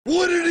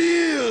What it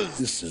is.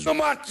 This is the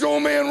Macho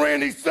Man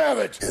Randy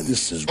Savage. And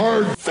this is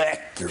Hard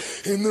Factor.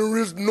 And there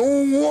is no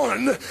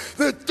one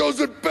that does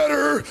it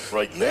better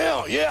right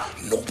now. Yeah,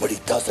 nobody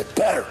does it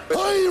better.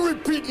 I ain't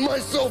repeating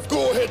myself.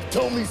 Go ahead,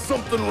 tell me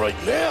something right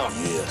now.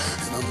 Yeah,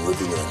 and I'm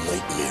living in a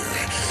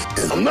nightmare.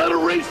 And I'm not a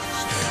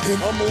racist.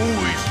 And I'm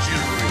always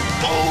jittery.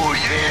 Oh,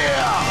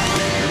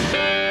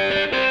 yeah.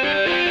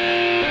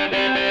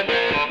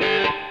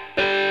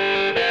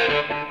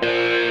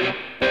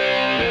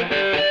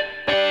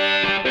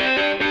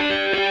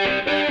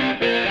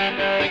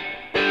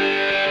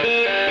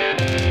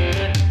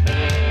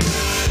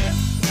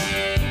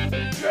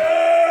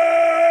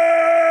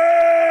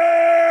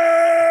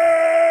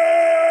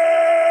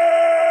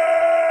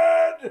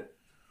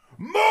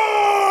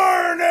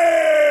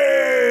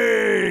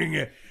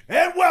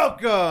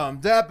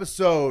 Welcome to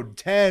episode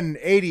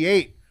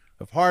 1088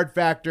 of Hard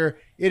Factor.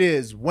 It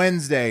is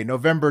Wednesday,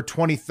 November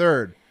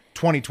 23rd,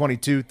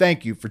 2022.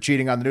 Thank you for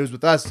cheating on the news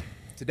with us.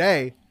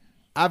 Today,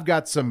 I've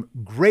got some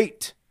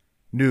great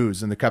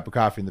news in the cup of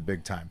coffee in the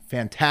big time.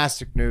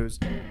 Fantastic news.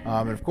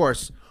 And of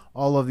course,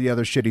 all of the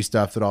other shitty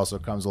stuff that also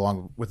comes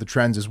along with the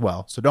trends as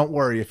well. So don't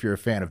worry if you're a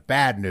fan of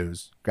bad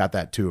news. Got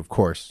that too, of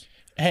course.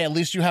 Hey, at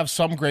least you have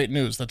some great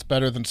news. That's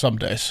better than some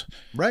days.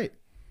 Right.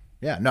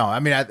 Yeah, no, I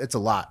mean, it's a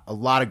lot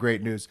of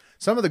great news.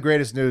 Some of the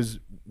greatest news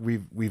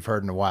we've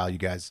heard in a while. You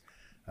guys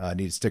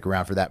need to stick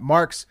around for that.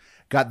 Mark's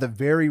got the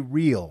very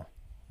real,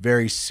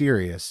 very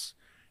serious,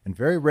 and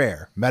very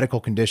rare medical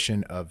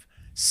condition of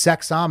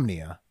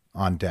sexomnia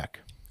on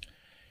deck.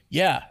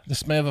 Yeah,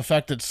 this may have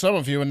affected some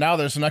of you, and now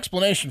there's an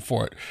explanation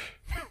for it.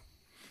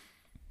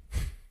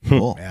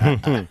 Cool.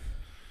 Yeah,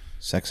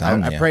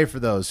 Sexomnia. I pray for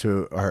those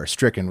who are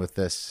stricken with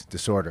this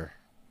disorder.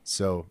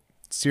 So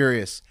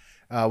serious.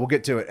 We'll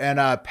get to it. And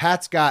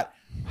Pat's got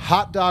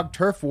hot dog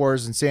turf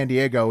wars in San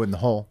Diego in the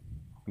hole.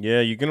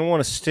 Yeah, you're going to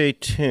want to stay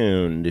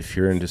tuned if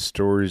you're into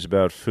stories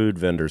about food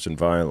vendors and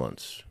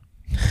violence.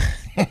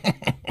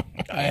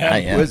 I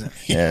am. Who isn't?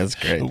 Yeah, that's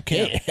great.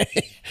 Okay.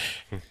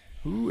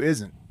 Who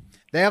isn't?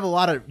 They have a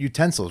lot of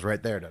utensils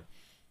right there to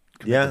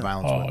commit the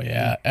violence Oh, with.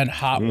 yeah. And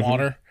hot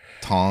water.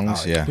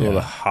 Tongs, yeah. Oh,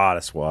 the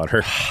hottest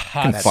water.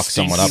 Hot, Fuck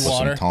someone up with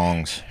water. some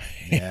tongs.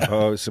 Yeah.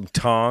 Oh, some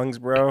tongs,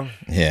 bro.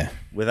 Yeah.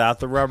 Without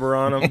the rubber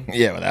on them.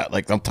 Yeah, without,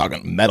 like, I'm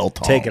talking metal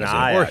tongs. Take an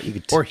eye Or- out. You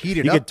could or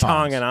heated you up could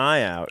tong tongs. an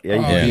eye out. Yeah, you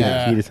Oh, could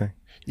yeah. heat a thing.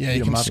 Yeah, you Heat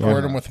 'em can up.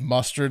 squirt them with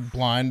mustard,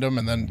 blind them,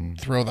 and then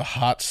throw the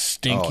hot,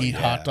 stinky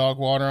hot dog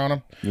water on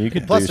them. You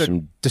could Plus, do they're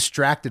some.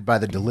 distracted by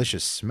the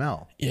delicious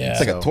smell. Yeah. It's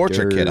like a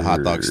torture kit, a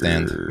hot dog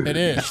stand. It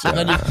is. And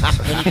then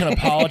you can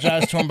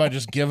apologize to them by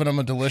just giving them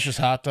a delicious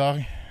hot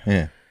dog.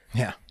 Yeah.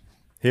 Yeah.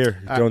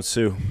 Here, don't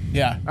sue.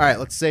 Yeah. All right,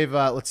 let's save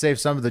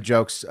some of the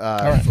jokes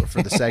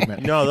for the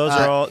segment. No,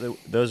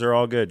 those are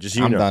all good. Just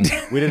I'm done.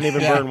 We didn't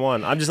even burn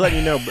one. I'm just letting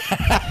you know.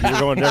 You're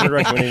going different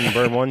direction. We didn't even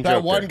burn one That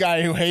joke. one there.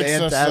 guy who hates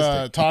us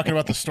Fantastic. talking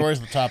about the stories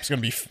at the top is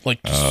going to be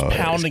like just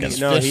pounding his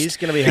No, fist. he's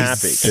going to be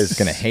happy He's because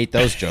going to hate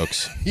those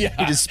jokes. Yeah.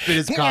 He just spit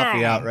his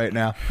coffee out right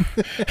now.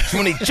 Too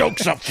many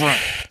jokes up front.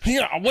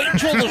 Yeah, wait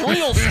until the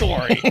real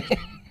story.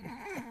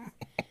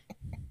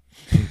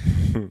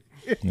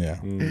 Yeah.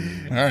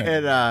 All right.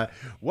 And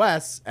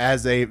Wes,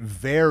 as a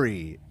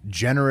very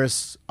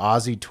generous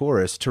Aussie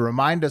tourist, to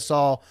remind us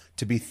all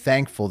to be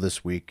thankful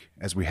this week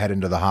as we head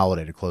into the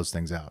holiday to close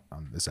things out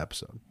on this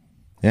episode.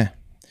 Yeah.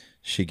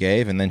 She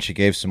gave, and then she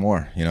gave some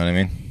more. You know what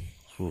I mean?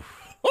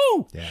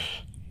 Ooh. Yeah.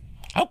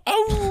 Oh,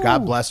 oh.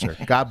 God bless her.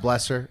 God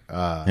bless her.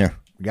 Yeah.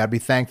 We got to be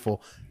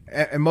thankful.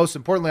 And most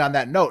importantly, on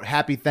that note,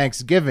 happy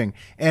Thanksgiving.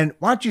 And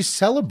why don't you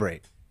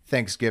celebrate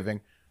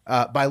Thanksgiving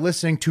by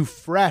listening to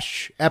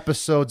fresh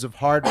episodes of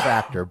Hard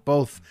Factor,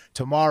 both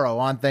tomorrow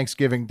on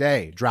Thanksgiving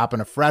Day, dropping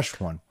a fresh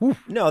one. Woo.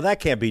 no, that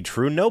can't be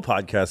true. No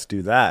podcasts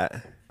do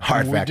that.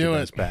 Hard We Factor do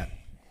does, it. Pat.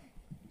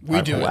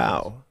 We do it.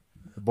 Wow.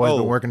 The boys been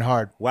Oh. working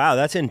hard. Wow,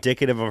 that's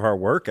indicative of our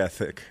work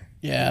ethic.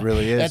 Yeah. It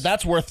really is. And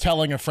that's worth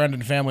telling a friend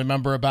and family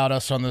member about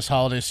us on this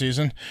holiday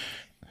season.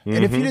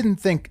 And if you didn't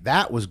think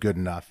that was good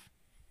enough,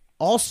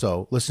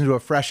 also listen to a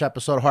fresh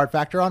episode of Hard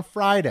Factor on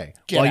Friday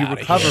Get while you outta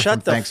recover here. from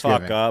Shut the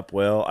Thanksgiving. fuck up,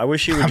 Will. I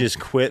wish you would just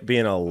quit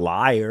being a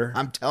liar.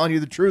 I'm telling you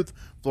the truth.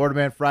 Florida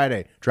Man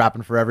Friday,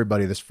 dropping for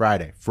everybody this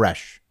Friday.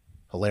 Fresh.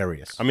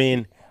 Hilarious. I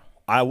mean,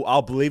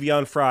 I'll believe you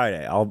on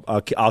Friday.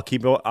 I'll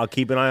keep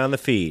an eye on the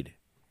feed.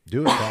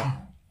 Do it,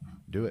 Pat.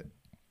 Do it.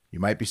 You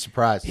might be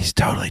surprised. He's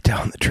totally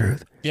telling the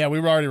truth. Yeah,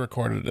 we've already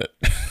recorded it.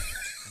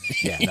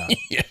 Yeah, no.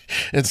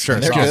 It's Sure,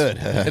 They're awesome.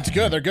 good. It's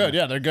good. They're good.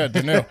 Yeah, they're good.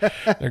 They're new.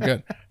 They're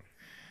good.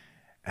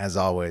 As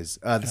always,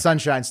 the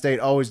Sunshine State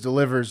always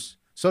delivers.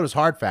 So does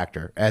Hard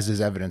Factor, as is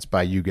evidenced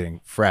by you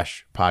getting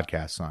fresh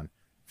podcasts on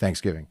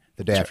Thanksgiving,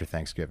 the day after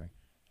Thanksgiving.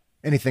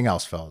 Anything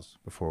else, fellas,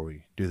 before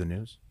we do the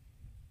news?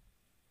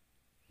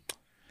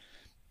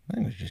 I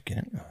think we just get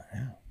it.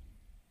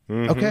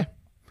 Yeah. Okay.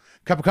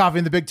 Cup of coffee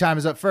in the big time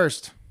is up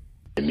first.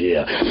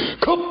 Yeah,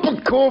 cup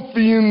of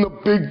coffee in the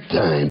big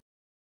time.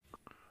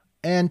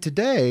 And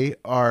today,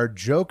 our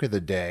joke of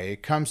the day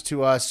comes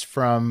to us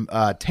from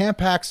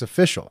Tampax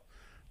Official,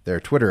 their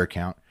Twitter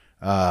account.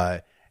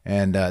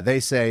 And they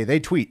say, they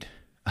tweet,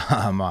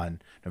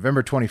 on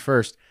November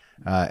 21st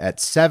at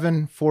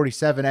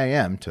 7:47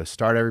 a.m. to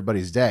start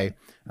everybody's day.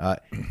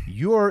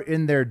 You're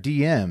in their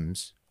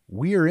DMs.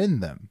 We're in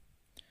them.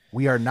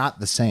 We are not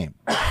the same.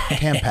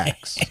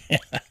 Tampax.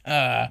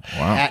 Wow.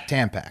 At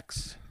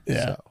Tampax.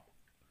 Yeah. So,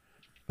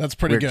 That's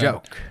pretty weird good.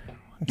 joke.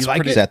 It's You like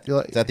pretty- it?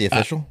 Is that the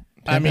official?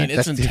 I mean,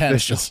 That's it's the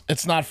intense. official.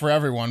 It's not for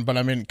everyone, but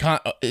I mean,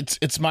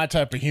 it's my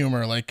type of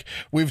humor. Like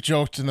we've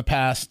joked in the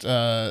past,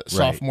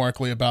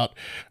 sophomorically about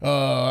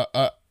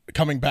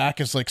coming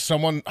back as like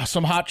some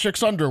hot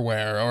chick's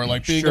underwear or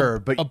like being Sure, a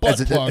but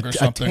butt as plug or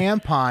something. a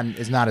tampon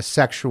is not a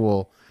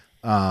sexual.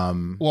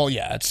 Well,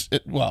 yeah,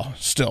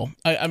 still.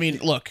 I mean,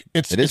 look,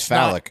 It is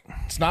phallic.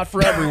 It's not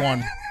for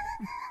everyone,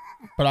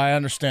 but I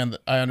understand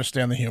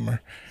the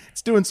humor.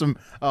 It's doing some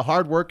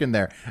hard work in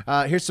there.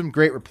 Here's some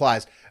great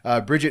replies.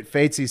 Bridget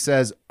Fatesy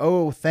says,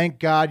 "Oh, thank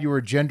God you were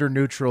gender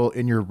neutral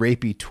in your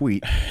rapey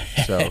tweet."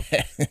 So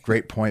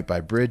great point by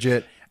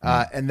Bridget.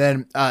 And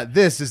then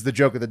this is the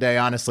joke of the day.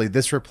 Honestly,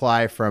 this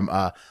reply from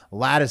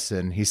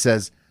Ladison. He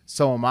says,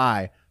 "So am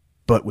I,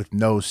 but with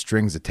no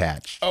strings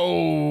attached."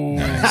 Oh,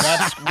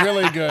 that's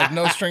really good.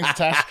 No strings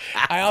attached.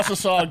 I also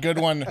saw a good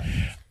one.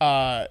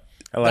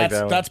 I like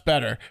that one. That's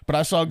better. But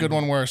I saw a good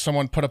one where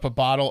someone put up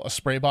a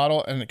spray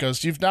bottle, and it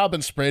goes, "You've now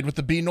been sprayed with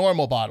the Be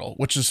Normal bottle,"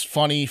 which is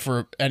funny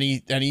for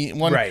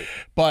anyone. Right.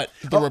 But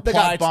the They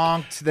reply, got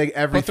bonked.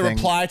 Everything. but the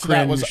reply to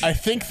that was, Cringe. "I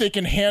think they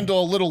can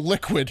handle a little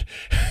liquid."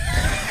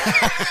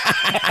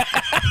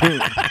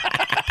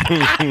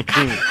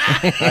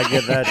 I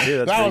get that too.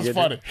 That's That pretty was good.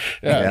 funny.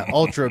 Yeah.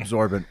 ultra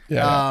absorbent.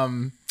 Yeah.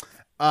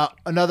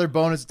 Another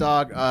bonus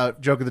dog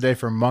joke of the day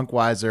from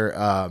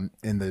Monkweiser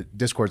in the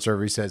Discord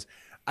server. He says,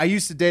 "I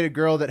used to date a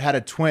girl that had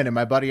a twin, and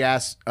my buddy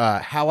asked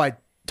how I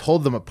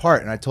told them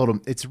apart, and I told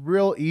him it's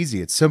real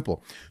easy. It's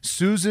simple.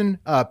 Susan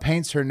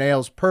paints her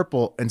nails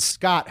purple, and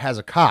Scott has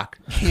a cock."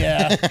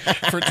 Yeah.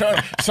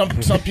 Fraternal.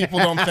 Some people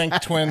don't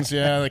think twins,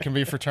 they can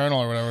be fraternal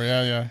or whatever.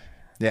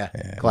 Yeah.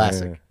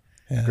 Classic.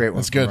 Great one.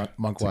 That's good.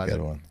 Monkweiser.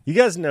 Good one. You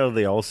guys know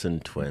the Olsen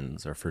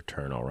twins are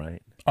fraternal,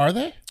 right? Are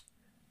they?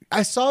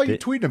 I saw you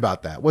tweeting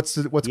about that. What's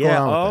going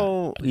Yeah.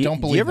 on with I don't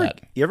believe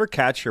that. You ever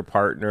catch your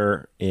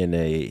partner in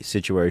a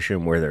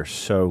situation where they're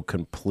so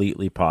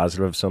completely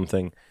positive of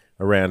something,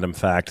 a random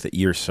fact that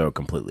you're so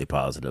completely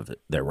positive that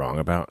they're wrong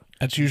about?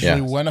 That's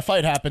usually Yeah. when a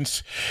fight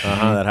happens.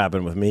 That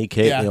happened with me,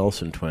 Kate, and the Yeah.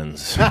 Olsen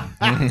twins.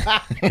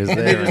 Because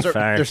they're in fact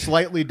they're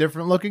slightly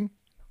different looking?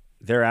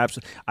 they're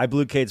absolutely. I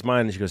blew Kate's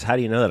mind, and she goes, "How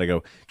do you know that?" I go,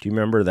 "Do you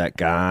remember that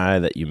guy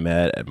that you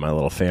met at my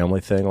little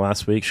family thing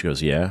last week?" She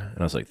goes, "Yeah," and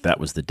I was like,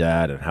 "That was the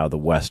dad, and How the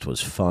West Was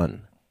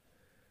Fun,"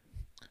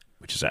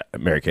 which is a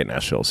Mary Kate and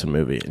Ashley Olsen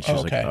movie, and she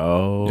was Okay. like,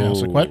 "Oh, Yeah, I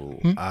was like,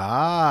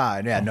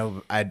 what?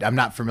 No, I'm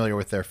not familiar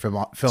with their It's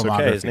filmography.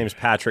 okay. His name's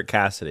Patrick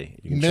Cassidy.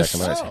 You can check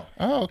him out.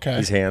 Oh, okay.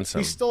 He's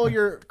handsome. He stole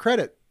your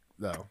credit,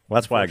 though.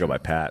 Well, that's why I go by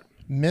Pat.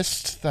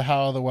 Missed the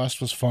How the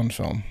West Was Fun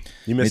film.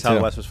 You missed Me How the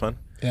too. West Was Fun?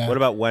 Yeah. What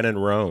about When in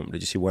Rome?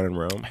 Did you see When in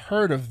Rome?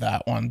 Heard of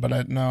that one, but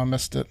I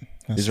missed it.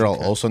 These are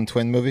all Olsen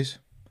twin movies?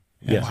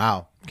 Yes.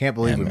 Wow. Can't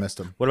believe we missed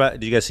him. What about,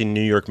 did you guys see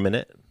New York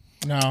Minute?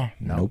 No.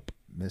 Nope.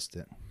 Missed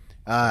it.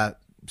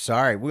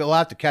 Sorry. We'll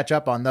have to catch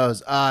up on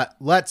those.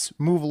 Let's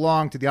move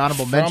along to the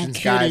honorable From mentions,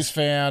 Cuties guys.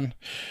 fan.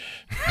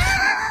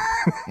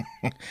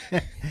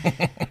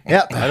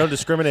 Yep. I don't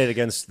discriminate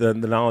against the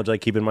knowledge I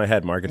keep in my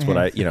head, Mark. It's what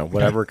I,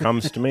 whatever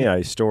comes to me,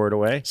 I store it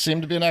away.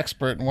 Seemed to be an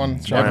expert in one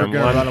Never genre. gonna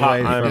run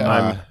away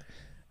from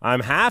I'm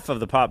half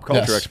of the pop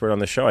culture Yes. expert on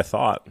the show, I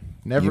thought.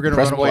 Never You going to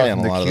press run away play from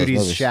on the a lot of those Cuties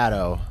movies.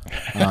 shadow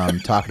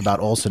talking about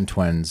Olsen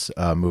twins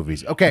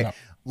movies. Okay,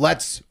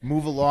 let's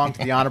move along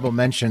to the honorable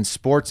mentions.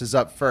 Sports is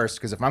up first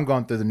because if I'm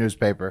going through the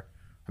newspaper,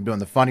 I'm doing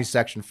the funny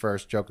section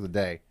first, joke of the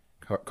day,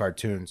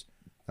 cartoons,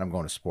 and I'm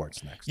going to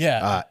sports next.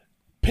 Yeah.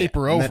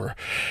 Paper over.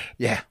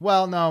 Yeah.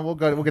 Well, no, we'll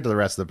get to the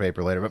rest of the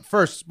paper later. But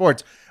first,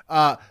 sports.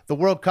 The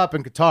World Cup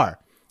in Qatar.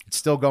 It's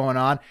still going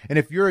on. And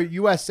if you're a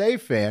USA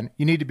fan,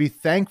 you need to be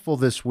thankful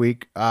this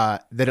week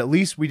that at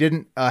least we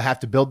didn't have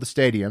to build the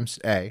stadiums.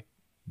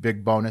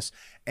 Big bonus.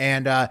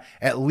 And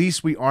at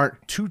least we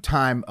aren't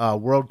two-time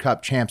World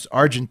Cup champs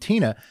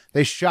Argentina.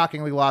 They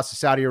shockingly lost to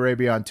Saudi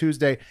Arabia on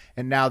Tuesday,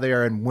 and now they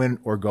are in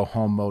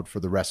win-or-go-home mode for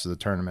the rest of the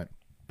tournament.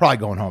 Probably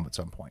going home at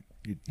some point.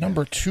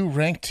 Number 2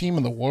 ranked team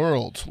in the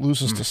world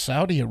loses to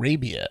Saudi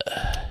Arabia.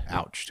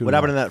 Ouch. What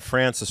happened in that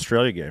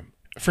France-Australia game?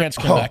 France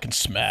came back and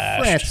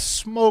smashed. France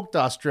smoked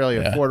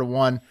Australia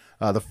 4-1.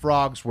 The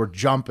Frogs were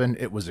jumping.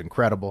 It was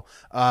incredible.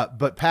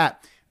 But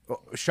Pat,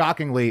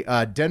 shockingly,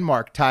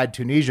 Denmark tied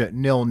Tunisia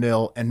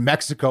 0-0, and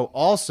Mexico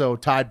also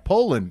tied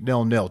Poland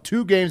 0-0.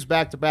 2 games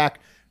back-to-back,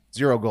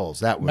 0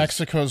 goals. That was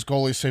Mexico's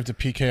goalie saved a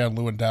PK on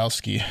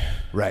Lewandowski.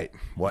 right.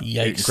 What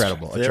Yikes.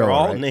 incredible! They're Ochoa,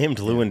 all right? named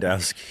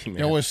Lewandowski,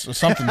 man. It was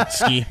something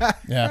ski.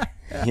 Yeah.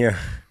 Yeah.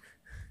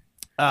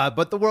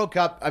 But the World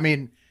Cup, I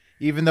mean,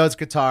 even though it's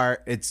Qatar,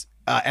 it's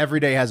every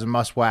day has a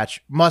must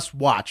watch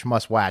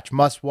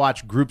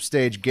group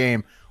stage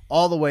game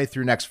all the way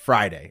through next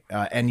Friday.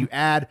 And you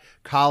add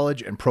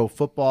college and pro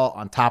football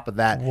on top of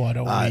that. What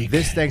a week.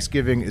 This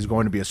Thanksgiving is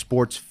going to be a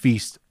sports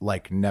feast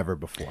like never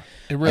before.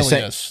 It really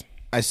is.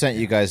 I sent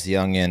you guys the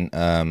onion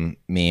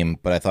meme,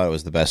 but I thought it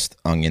was the best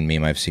onion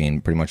meme I've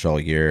seen pretty much all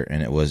year,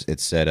 and it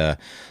said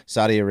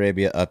Saudi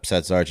Arabia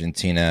upsets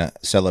Argentina,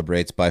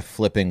 celebrates by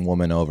flipping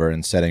woman over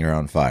and setting her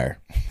on fire.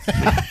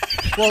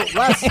 Well,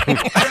 Wes,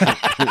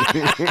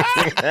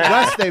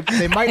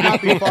 they might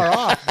not be far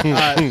off.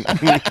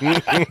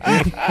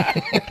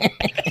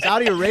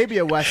 Saudi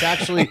Arabia, Wes,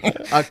 actually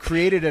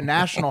created a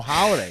national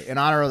holiday in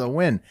honor of the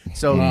win.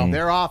 So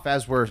they're off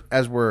as we're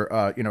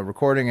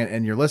recording it,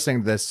 and you're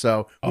listening to this.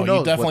 So who knows?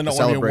 You definitely what don't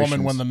the want to be a woman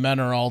celebrations- when the men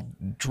are all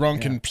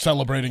drunk and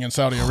celebrating in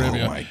Saudi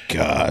Arabia. Oh my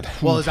God!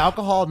 Well, is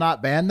alcohol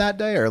not banned that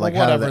day, or like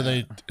Well, how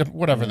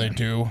whatever they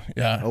do.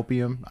 Yeah.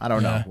 opium? I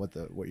don't know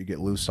what you get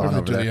loose on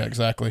Whatever over they do, there. yeah,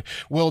 exactly.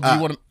 Will, do you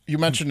want to? You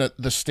mentioned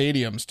the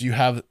stadiums.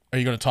 Are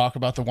you going to talk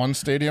about the one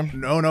stadium?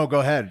 No, go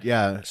ahead.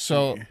 Yeah.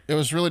 So it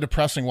was really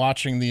depressing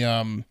watching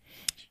the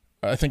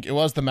I think it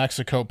was the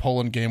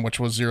Mexico-Poland game, which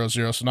was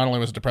 0-0. So not only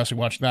was it depressing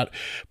watching that,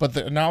 but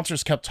the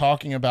announcers kept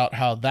talking about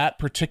how that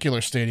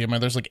particular stadium,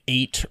 and there's like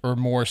 8 or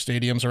more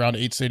stadiums, around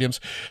 8 stadiums,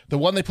 the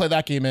one they played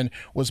that game in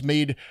was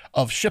made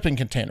of shipping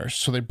containers.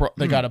 So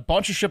they got a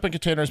bunch of shipping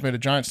containers, made a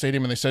giant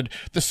stadium, and they said,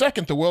 the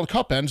second the World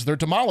Cup ends, they're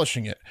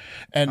demolishing it.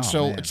 And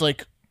man. it's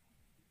like,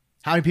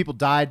 How many people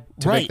died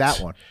to make that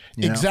one?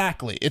 You know?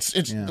 Exactly. It's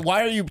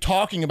why are you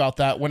talking about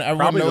that when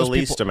everyone Probably knows the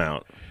least people?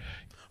 amount.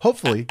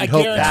 Hopefully, I you'd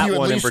hope guarantee that. you That at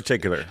one in least-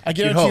 particular. I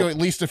guarantee you hope. at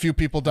least a few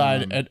people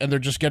died, and they're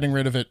just getting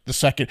rid of it the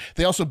second.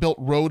 They also built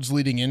roads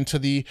leading into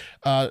the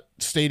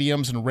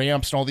stadiums and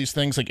ramps and all these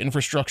things like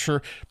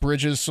infrastructure,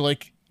 bridges. So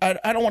like, I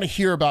don't want to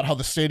hear about how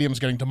the stadium's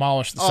getting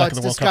demolished the Oh, second it's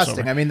the World Cup's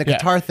disgusting. over. I mean, the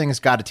Qatar thing has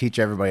got to teach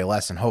everybody a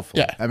lesson.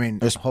 Hopefully, Yeah. I mean,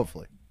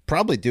 hopefully.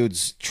 Probably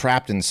dudes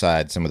trapped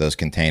inside some of those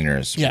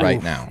containers Yeah.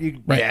 right now.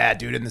 Right. Yeah,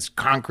 dude, in this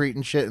concrete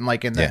and shit, and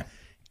like in the. Yeah.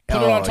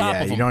 Put it on top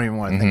of You them. don't even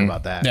want to think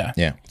about that. Yeah.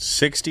 Yeah.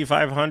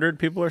 6,500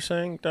 people are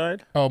saying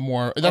died. Oh,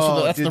 more.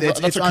 That's Dude, that's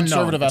it's a unknown.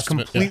 conservative It's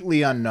estimate.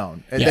 completely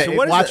unknown. So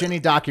what is Watch it? any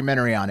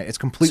documentary on it. It's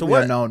completely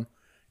what- unknown.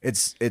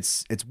 It's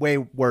way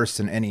worse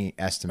than any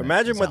estimate.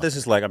 Imagine that's what out this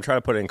is like. I'm trying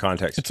to put it in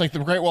context. It's like the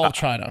Great Wall of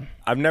China.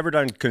 I've never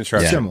done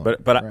construction, Similar,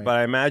 but right.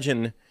 I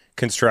imagine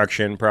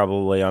construction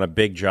probably on a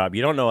big job.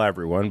 You don't know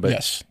everyone, but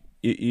Yes.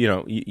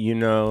 you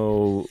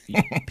know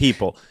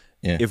people.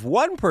 Yeah. If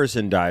one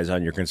person dies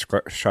on your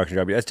construction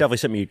job, that's definitely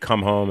something you'd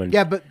come home and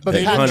Yeah, but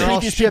They Pat, didn't they're all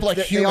treat these shipped- people like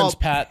they humans, all-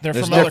 Pat. They're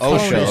There's from no other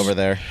countries. OSHA over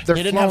there. They're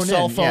They didn't have flown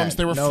cell in. phones. Yeah,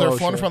 They were no they're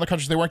flown OSHA. from other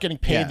countries. They weren't getting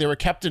paid. Yeah. They were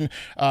kept in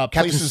Kept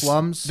in places.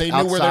 slums They knew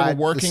where they outside were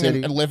the working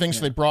city. and living, so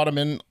they brought them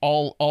in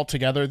all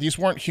together. These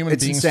weren't human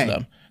It's beings insane. to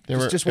them. They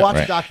were Just watch a It Right.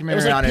 was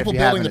documentary like on it if people you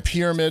building haven't. the It's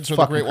pyramids or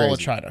the fucking Great Wall of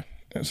crazy. China.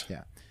 It was-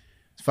 Yeah.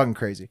 It's fucking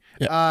crazy.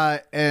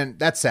 And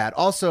that's sad.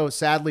 Also,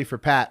 sadly for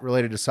Pat,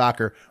 related to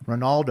soccer,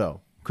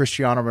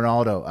 Cristiano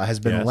Ronaldo has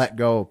been Yes. let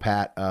go,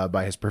 Pat,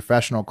 by his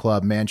professional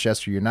club,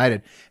 Manchester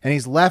United, and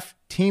he's left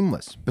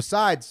teamless.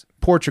 Besides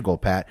Portugal,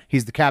 Pat,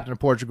 he's the captain of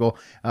Portugal,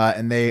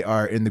 and they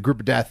are in the group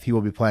of death. He will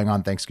be playing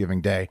on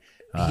Thanksgiving Day.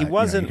 he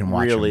wasn't you can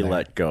watch him really there.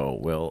 let go.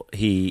 Will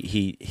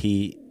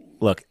he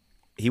look?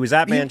 He was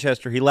at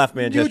Manchester. He left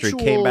Manchester. He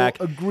came back.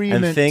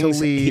 Agreement and things,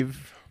 to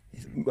leave.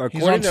 He's on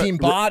according to- Team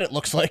Bod, it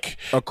looks like.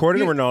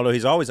 According to Ronaldo,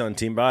 he's always on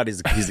Team Bod. He's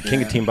the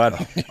king of Team Bod.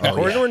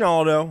 According to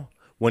Ronaldo,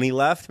 when he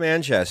left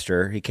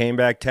Manchester, he came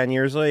back 10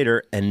 years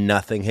later, and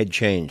nothing had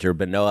changed. There had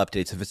been no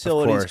updates to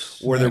facilities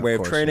course. or their Yeah, way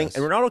of of course, training. yes.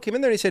 And Ronaldo came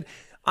in there and he said,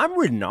 "I'm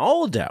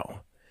Ronaldo.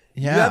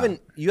 Yeah.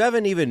 You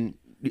haven't even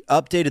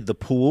updated the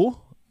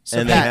pool." So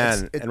and they Pat,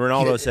 had, it's- and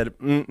Ronaldo he- said,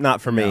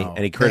 "Not for me," No, and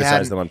he they criticized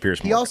hadn't- them on Piers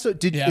He Morgan. also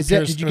did. Yeah, Did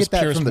Piers- you it was get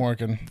that Piers from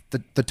Morgan.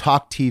 the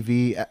Talk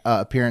TV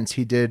appearance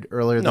he did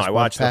earlier? No, this I month,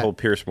 watched the Pat? whole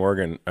Piers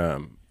Morgan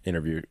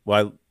interview.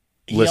 Well, I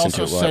He listened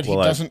also to it said he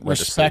while I doesn't went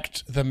to sleep.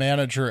 respect the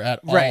manager at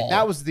all. Right,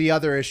 that was the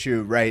other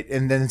issue, right?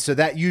 And then so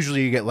that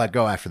usually you get let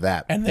go after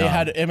that. And they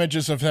had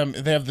images of them.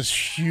 They have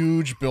this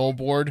huge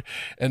billboard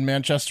in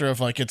Manchester of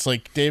it's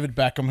like David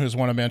Beckham, who's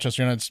one of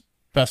Manchester United's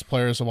best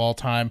players of all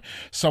time.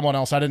 Someone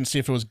else, I didn't see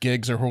if it was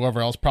Giggs or whoever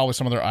else, probably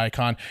some other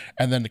icon.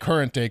 And then the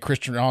current day,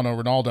 Cristiano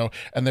Ronaldo.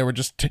 And they were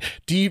just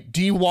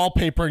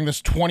de-wallpapering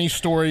this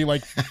 20-story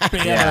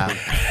banner,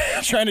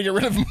 trying to get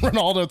rid of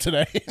Ronaldo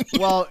today.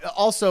 Well,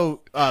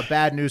 also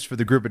bad news for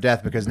the group of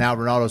death because now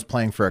Ronaldo's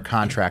playing for a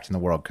contract in the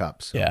World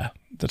Cup. So. Yeah,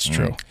 that's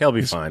true. He'll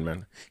be fine,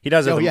 man. He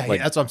does have Oh yeah,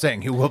 like, that's what I'm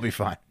saying. He will be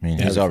fine. I mean,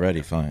 he's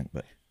already fine,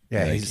 but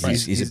Yeah, he's a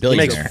he makes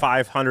billionaire.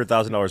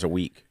 $500,000 a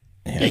week.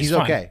 Yeah, he's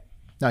fine. okay.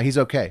 No, he's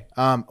okay.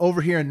 Over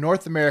here in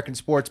North American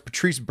sports,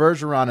 Patrice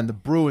Bergeron and the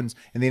Bruins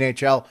in the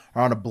NHL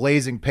are on a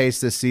blazing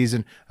pace this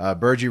season.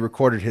 Bergie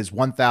recorded his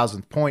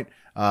 1,000th point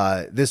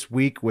this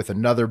week with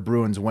another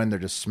Bruins win. They're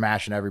just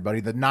smashing everybody.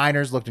 The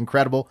Niners looked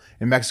incredible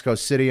in Mexico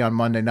City on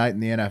Monday night in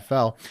the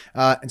NFL.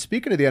 And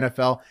speaking of the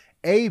NFL,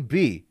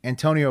 AB,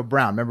 Antonio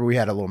Brown, remember we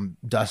had a little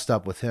dust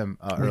up with him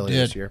earlier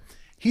this did. year.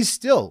 He's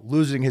still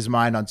losing his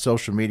mind on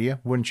social media.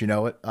 Wouldn't you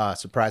know it?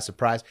 Surprise,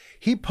 surprise.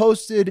 He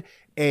posted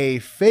a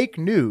fake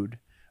nude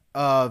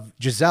of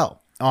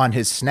Giselle on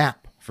his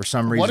Snap for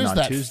some reason What is on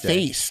that Tuesday.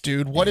 face,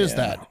 dude? What is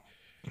that?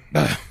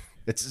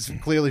 It's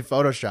clearly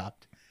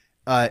photoshopped.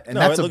 And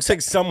it looks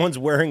like someone's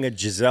wearing a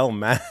Giselle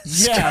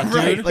mask. Yeah,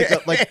 dude.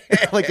 right,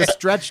 like a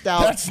stretched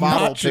out That's model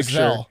not picture.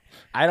 Giselle.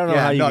 I don't know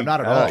how you. No, not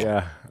at all.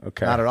 Yeah.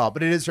 Okay. Not at all.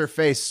 But it is her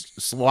face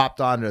swapped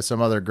onto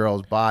some other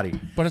girl's body.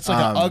 But it's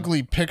like an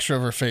ugly picture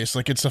of her face.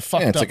 Like it's a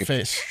fucked it's up like a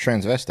face.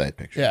 transvestite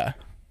picture. Yeah.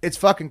 It's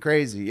fucking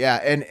crazy. Yeah.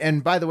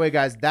 And by the way,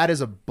 guys, that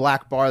is a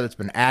black bar that's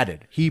been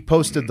added. He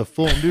posted the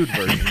full nude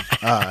version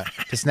to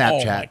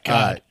Snapchat. Oh my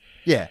God.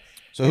 Yeah.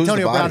 So who's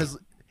Antonio the body? Brown is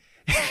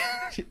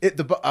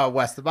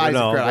Wes, the body's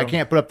No, incredible. I no.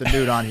 can't put up the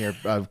nude on here.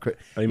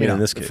 You mean in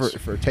this case?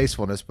 for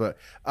tastefulness, but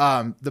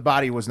the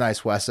body was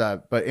nice, Wes.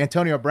 But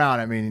Antonio Brown,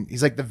 I mean,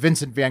 he's like the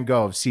Vincent Van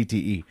Gogh of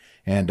CTE,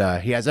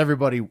 and he has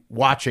everybody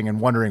watching and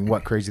wondering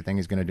what crazy thing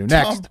he's going to do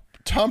next.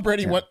 Tom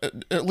Brady went,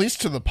 at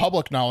least to the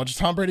public knowledge,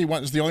 Tom Brady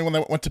was the only one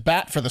that went to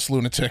bat for this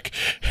lunatic.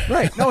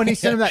 Right. No, and he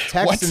sent him that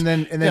text, What? and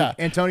then Yeah.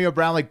 Antonio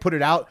Brown like put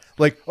it out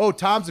like, "Oh,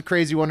 Tom's a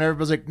crazy one." And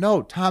everybody's like,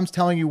 "No, Tom's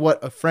telling you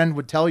what a friend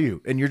would tell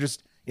you, and you're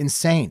just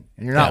insane,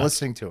 and you're not Yeah.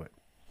 listening to it."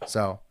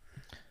 So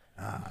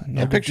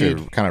That picture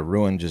kind of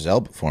ruined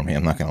Giselle for me.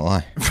 I'm not gonna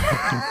lie.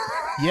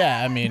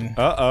 Yeah, I mean,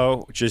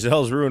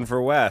 Giselle's ruined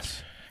for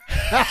Wes.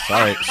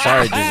 Sorry,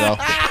 Giselle.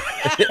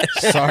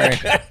 Sorry.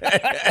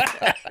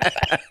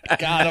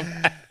 got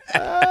him.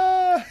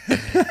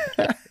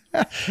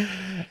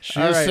 She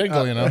All was right,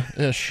 single, you know,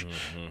 ish.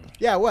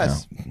 yeah,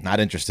 Wes, Not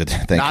interested.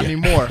 Thank not you.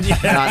 anymore.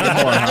 Not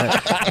anymore.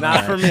 Huh?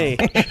 Not for me.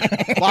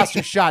 Lost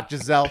your shot,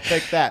 Giselle.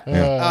 Take that.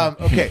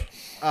 Okay.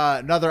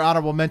 Another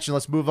honorable mention.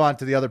 Let's move on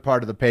to the other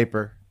part of the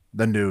paper,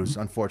 the news,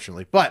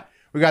 unfortunately. But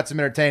we got some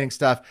entertaining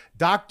stuff.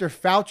 Dr.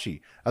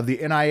 Fauci of the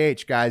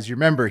NIH, guys, you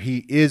remember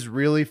he is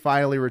really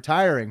finally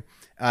retiring.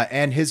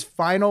 And his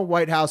final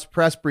White House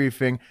press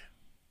briefing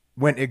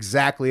went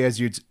exactly as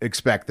you'd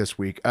expect this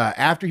week.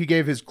 After he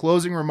gave his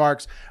closing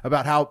remarks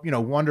about how,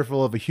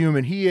 wonderful of a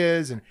human he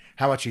is and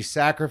how much he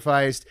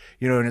sacrificed,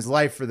 in his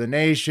life for the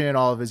nation,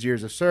 all of his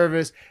years of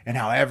service, and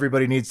how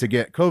everybody needs to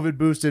get COVID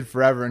boosted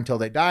forever until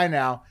they die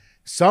now.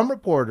 Some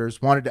reporters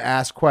wanted to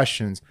ask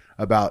questions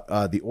about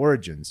the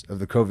origins of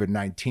the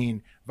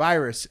COVID-19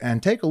 virus,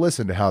 and take a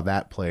listen to how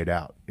that played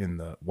out in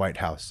the White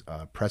House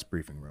press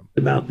briefing room.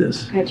 About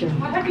this. Thanks,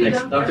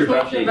 Dr.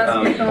 Fauci,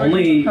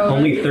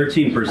 only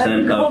 13%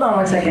 of... Hold on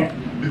one second.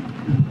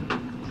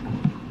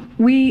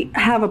 We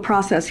have a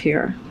process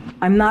here.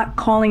 I'm not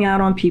calling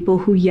out on people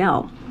who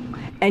yell.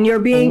 And you're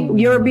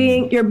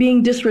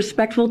being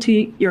disrespectful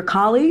to your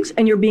colleagues,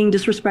 and you're being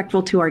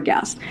disrespectful to our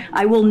guests.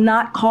 I will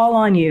not call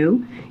on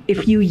you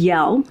if you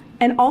yell.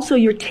 And also,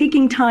 you're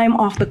taking time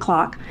off the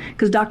clock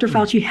because Dr.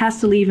 Fauci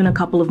has to leave in a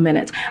couple of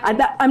minutes.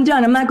 I'm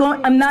done.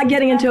 I'm not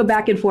getting into a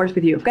back and forth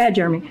with you. Go ahead,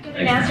 Jeremy.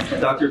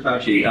 Dr.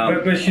 Fauci,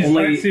 but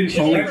she's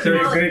asking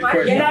a great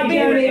question. You're not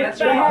Jeremy.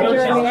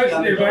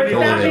 Go ahead,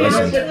 Jeremy.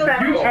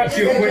 You ask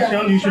your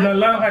question, you should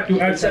allow her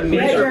to answer me.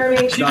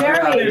 Jeremy.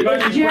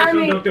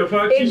 Jeremy. Dr.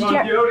 Fauci, on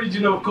the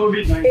origin of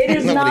COVID-19. It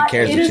is Nobody not.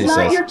 cares It what is she not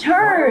says. your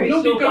turn.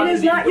 It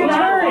is not your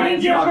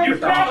turn. You're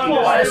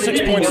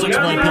 6.6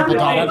 million people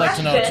died. I'd like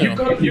to know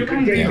too. You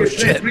can't take a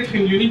straight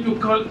briefing. You need to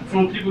call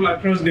from people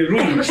across the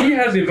room. She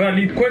has a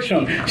valid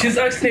question. She's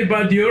asking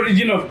about the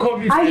origin of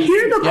COVID. I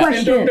hear the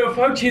question. And Dr.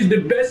 Fauci is the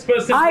best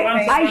person to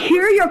answer. I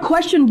hear your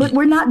question, but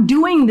we're not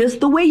doing this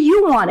the way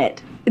you want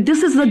it.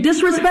 This is a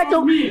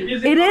disrespectful.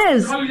 It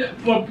is.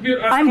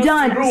 I'm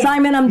done.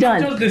 Simon, I'm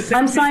done.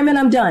 Simon,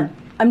 I'm done.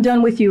 I'm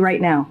done with you right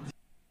now.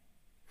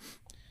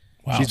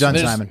 Wow, She's so done,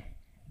 they just- Simon.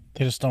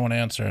 They just don't want to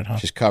answer it, huh?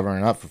 She's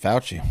covering up for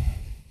Fauci.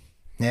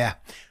 Yeah.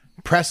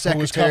 Press Who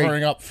was secretary.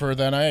 covering up for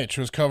the NIH?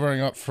 Who was covering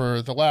up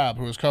for the lab?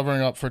 Who was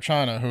covering up for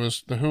China? Who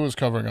was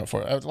covering up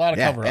for a lot of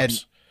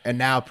cover-ups? And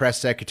now Press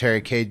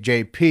Secretary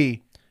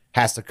KJP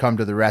has to come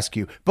to the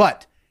rescue.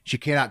 But she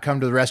cannot come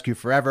to the rescue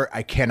forever.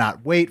 I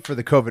cannot wait for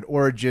the COVID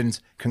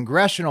origins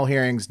congressional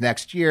hearings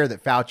next year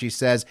that Fauci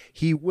says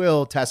he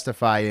will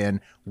testify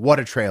in. What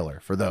a trailer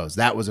for those.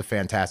 That was a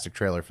fantastic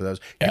trailer for those.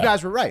 You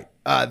guys were right.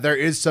 There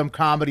is some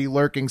comedy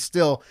lurking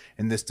still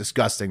in this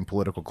disgusting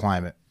political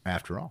climate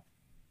after all.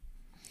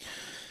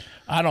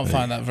 I don't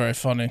find that very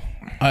funny.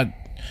 Come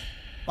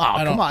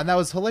on. That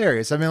was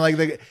hilarious. I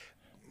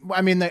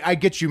mean, I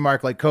get you,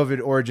 Mark, like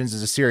COVID origins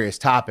is a serious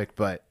topic,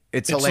 but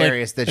it's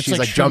hilarious that she's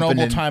like jumping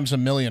in times a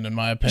million, in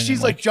my opinion.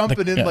 She's like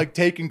jumping in, like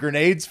taking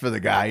grenades for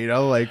the guy,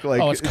 like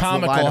it's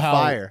comical the line of how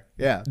fire.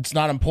 Yeah, it's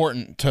not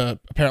important to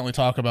apparently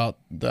talk about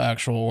the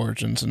actual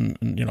origins and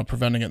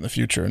preventing it in the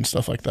future and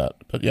stuff like that.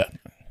 But yeah,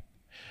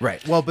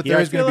 right. Well, but Yeah,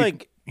 there is I feel going to be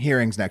like-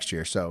 hearings next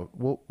year, so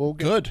we'll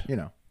get,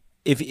 Good.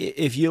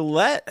 If you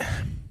let,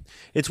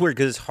 it's weird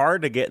because it's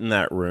hard to get in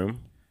that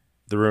room,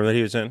 the room that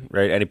he was in,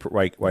 right? Any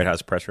White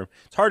House press room.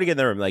 It's hard to get in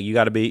the room. Like you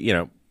got to be,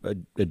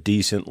 a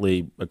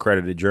decently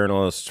accredited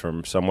journalist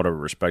from somewhat of a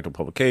respectable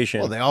publication.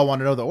 Well, they all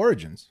want to know the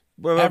origins.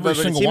 every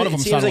single one of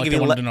them sounded like they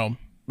wanted to know.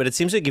 But it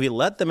seems like if you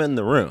let them in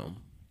the room,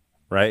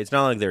 right? It's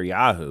not like they're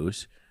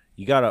yahoos.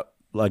 You gotta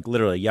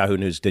literally Yahoo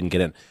News didn't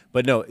get in.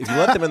 But no, if you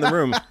let them in the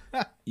room,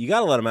 you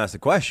gotta let them ask the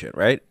question,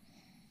 right?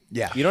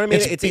 Yeah. You know what I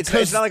mean? It's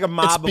It's not like a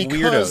mob of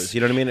weirdos. You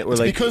know what I mean?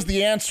 It's because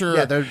the answer...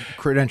 Yeah, they're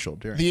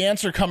credentialed. Right. The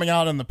answer coming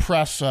out in the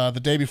press the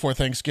day before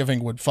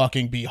Thanksgiving would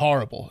fucking be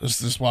horrible.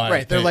 This is why...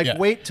 Right. They're like,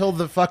 wait till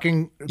the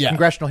fucking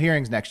congressional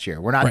hearings next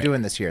year. We're not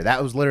doing this here.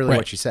 That was literally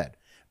what she said.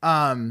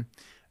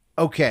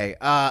 Okay.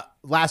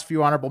 Last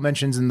few honorable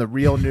mentions in the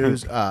real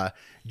news.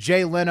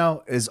 Jay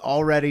Leno is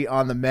already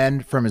on the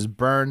mend from his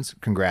burns.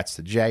 Congrats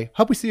to Jay.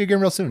 Hope we see you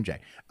again real soon, Jay.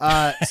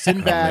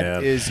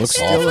 Sinbad is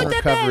still in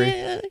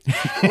recovery.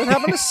 What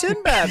happened to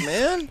Sinbad,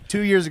 man?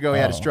 2 years ago, he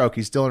had a stroke.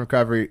 He's still in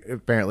recovery.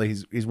 Apparently,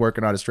 he's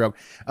working on his stroke.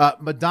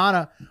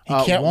 Madonna he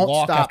can't won't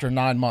walk stop. after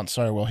 9 months.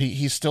 Sorry, Will.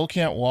 He still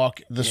can't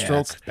walk. The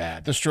stroke, it's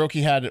bad. The stroke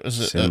he had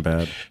was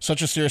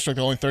such a serious stroke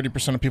that only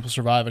 30% of people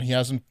survive,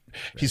 and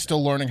he's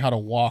still learning how to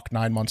walk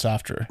 9 months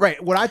after.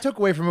 Right. What I took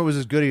away from it was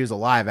as good he was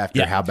alive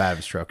after how bad of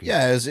a stroke he had.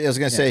 Yeah, I was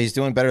going to say he's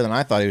doing better than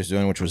I thought he was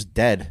doing, which was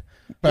dead.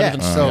 Better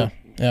than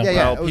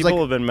Well, people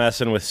have been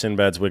messing with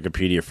Sinbad's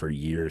Wikipedia for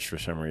years for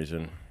some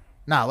reason.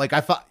 No, I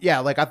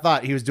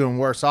thought he was doing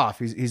worse off.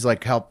 He's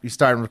like he's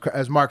starting,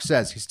 as Mark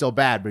says, he's still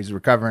bad, but he's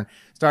recovering,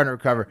 starting to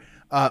recover.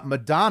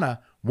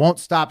 Madonna won't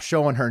stop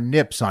showing her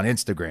nips on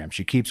Instagram.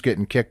 She keeps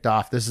getting kicked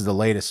off. This is the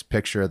latest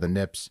picture of the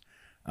nips.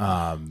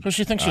 Because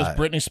she thinks she was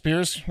Britney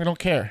Spears. We don't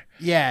care.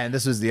 Yeah, and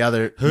this is the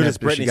other. Who does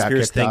Britney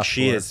Spears think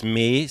she for. is?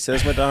 Me,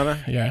 says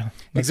Madonna. Yeah,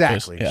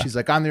 exactly. Yeah. She's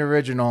like, I'm the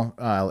original.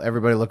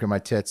 Everybody look at my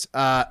tits.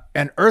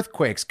 And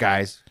earthquakes,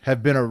 guys,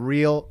 have been a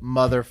real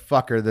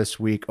motherfucker this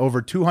week.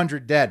 Over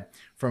 200 dead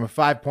from a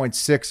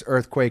 5.6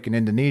 earthquake in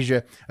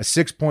Indonesia. A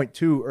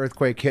 6.2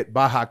 earthquake hit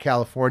Baja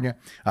California.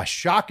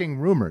 Shocking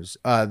rumors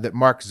that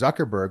Mark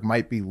Zuckerberg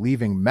might be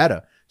leaving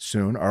Meta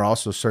soon are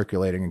also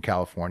circulating in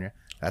California.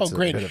 That's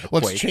great. Bit of a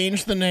Let's quake.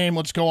 change the name.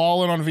 Let's go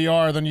all in on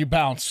VR. Then you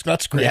bounce.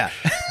 That's great. Yeah.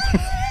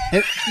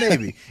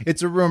 Maybe.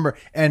 It's a rumor.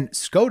 And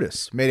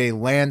SCOTUS made a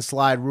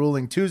landslide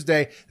ruling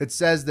Tuesday that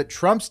says that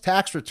Trump's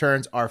tax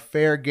returns are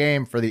fair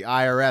game for the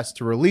IRS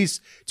to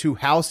release to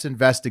House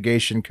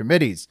investigation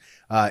committees.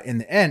 In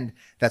the end,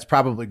 that's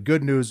probably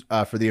good news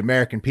for the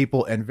American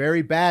people and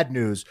very bad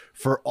news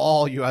for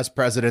all U.S.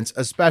 presidents,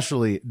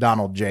 especially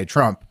Donald J.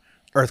 Trump.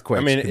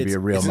 Earthquakes can be a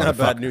real it's not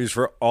bad news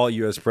for all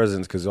U.S.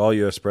 presidents because all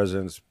U.S.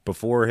 presidents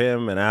before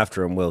him and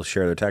after him will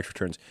share their tax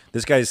returns.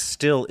 This guy's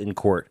still in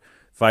court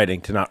fighting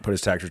to not put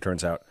his tax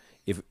returns out.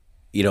 If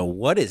you know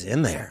what is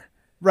in there,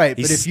 right?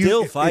 He's but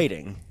still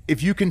fighting.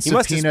 If you can he subpoena,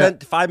 must have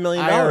spent $5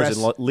 million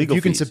in legal if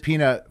you can fees.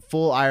 subpoena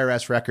full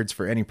IRS records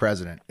for any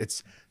president,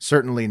 it's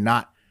certainly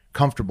not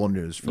comfortable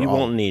news for you all.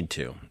 won't need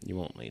to. You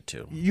won't need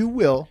to. You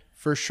will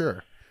for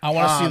sure. I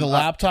want to see the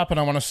laptop and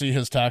I want to see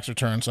his tax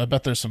returns. I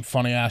bet there's some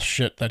funny ass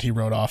shit that he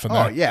wrote off in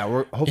there. Oh yeah,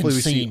 hopefully we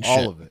see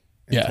all of it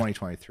in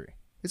 2023.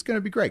 It's going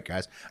to be great,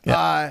 guys.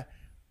 Yeah.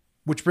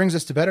 Which brings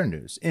us to better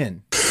news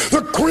in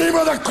the cream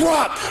of the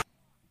crop.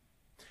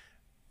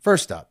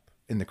 First up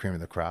in the cream of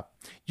the crop,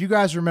 you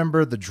guys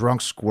remember the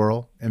drunk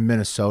squirrel in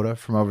Minnesota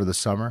from over the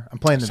summer? I'm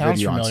playing the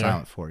video on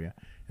silent for you.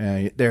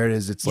 There it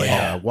is. It's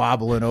like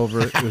wobbling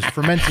over. It was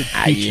fermented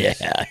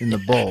peaches in the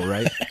bowl,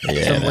 right?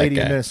 Yeah, some lady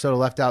in Minnesota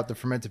left out the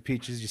fermented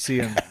peaches. You see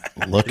him.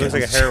 It looks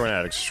like a heroin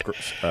addict squirrel.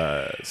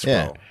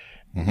 Yeah.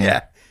 Mm-hmm.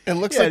 Yeah. It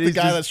looks like the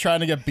guy that's trying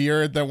to get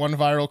beer. That one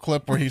viral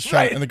clip where he's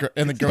trying in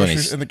the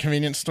grocery in the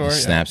convenience store. He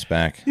snaps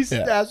back. He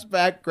snaps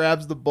back,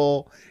 grabs the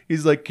bowl.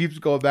 He's like keeps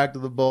going back to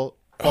the bowl,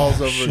 falls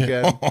over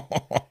again.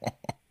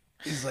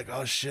 He's like,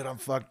 oh shit, I'm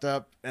fucked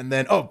up. And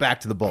then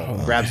back to the bowl.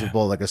 Grabs the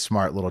bowl like a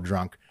smart little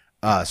drunk.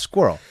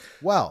 Squirrel.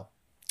 Well,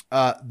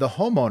 the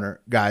homeowner,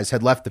 guys,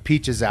 had left the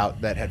peaches out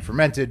that had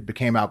fermented,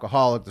 became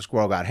alcoholic. The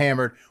squirrel got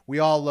hammered. We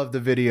all loved the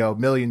video.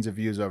 Millions of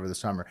views over the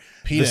summer.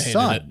 PETA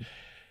hated it.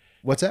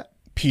 What's that?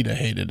 PETA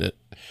hated it.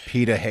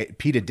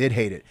 PETA did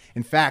hate it.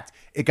 In fact,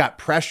 it got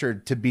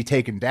pressured to be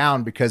taken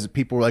down because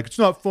people were like, it's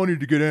not funny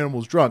to get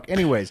animals drunk.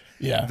 Anyways,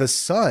 the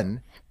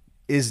Sun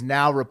is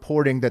now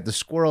reporting that the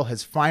squirrel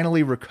has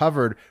finally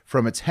recovered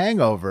from its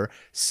hangover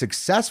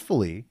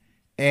successfully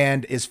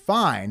and is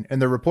fine. And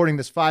they're reporting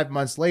this 5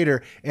 months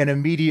later and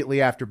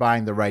immediately after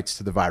buying the rights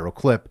to the viral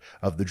clip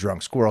of the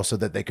drunk squirrel so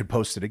that they could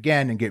post it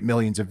again and get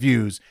millions of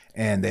views.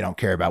 And they don't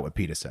care about what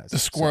PETA says. The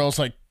squirrel's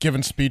like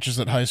giving speeches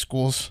at high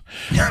schools.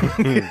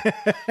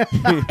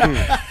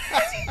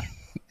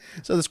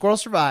 So the squirrel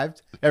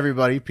survived.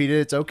 Everybody, PETA,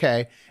 it's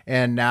okay.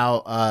 And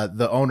now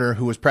the owner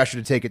who was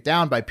pressured to take it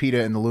down by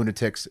PETA and the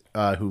lunatics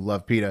who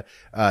love PETA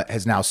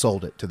has now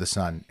sold it to the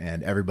Sun.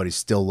 And everybody's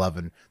still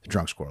loving the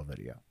drunk squirrel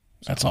video.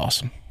 So, that's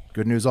awesome.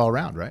 Good news all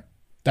around, right?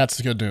 That's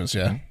the good news,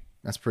 yeah.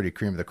 That's pretty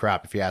cream of the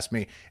crop, if you ask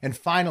me. And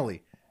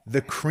finally,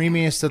 the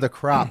creamiest of the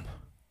crop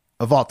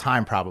of all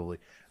time, probably.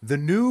 The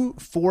new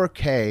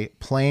 4K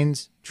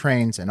Planes,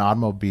 Trains, and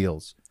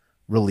Automobiles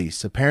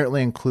release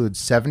apparently includes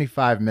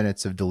 75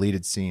 minutes of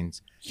deleted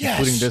scenes,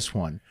 including this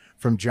one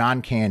from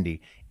John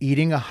Candy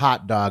eating a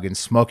hot dog and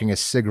smoking a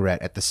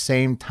cigarette at the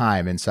same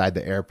time inside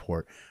the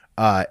airport.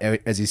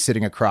 As he's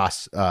sitting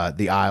across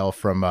the aisle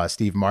from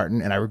Steve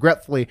Martin. And I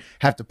regretfully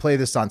have to play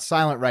this on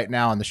silent right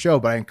now on the show,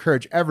 but I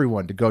encourage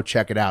everyone to go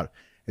check it out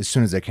as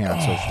soon as they can on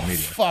social media.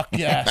 Fuck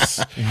yes.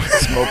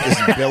 Smoke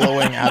is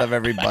billowing out of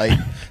every bite.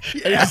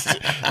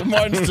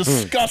 Martin's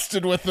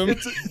disgusted with them.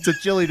 It's a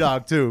chili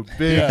dog too,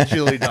 big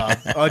chili dog,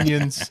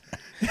 onions.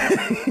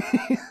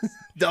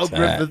 Del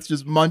Griffith's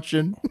just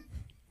munching.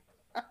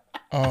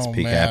 Oh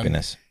Peak man.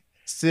 happiness.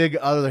 Sig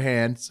other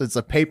hand, so it's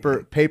a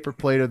paper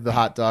plate of the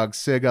hot dog.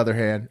 Sig other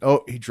hand.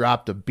 Oh, he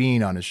dropped a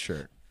bean on his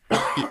shirt.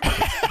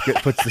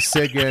 Puts the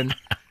Sig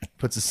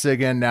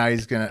in. Now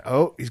he's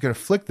gonna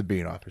flick the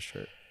bean off his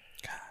shirt.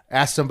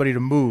 Ask somebody to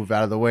move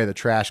out of the way of the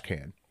trash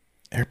can.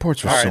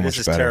 Airports were All right, so this much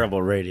is better.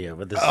 terrible radio,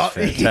 but this is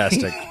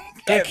fantastic.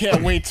 I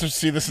can't wait to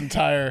see this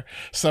entire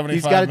 75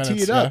 He's got to minutes.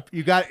 tee it up.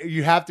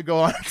 You have to go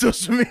on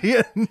social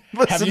media and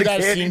listen Have you to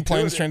guys Candy seen do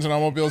Planes, it. Trains, and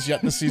Automobiles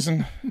yet this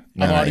season? No,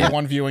 I'm not already yet.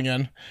 one viewing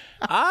in.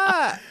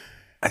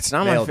 It's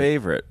not my Nailed it.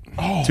 favorite.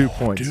 2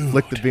 points.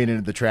 Flick the bean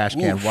into the trash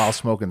can while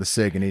smoking the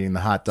cig and eating the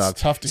hot dog.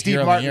 It's tough to Steve hear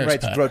on the Martin ears,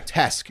 writes Pat.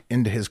 grotesque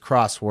into his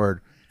crossword.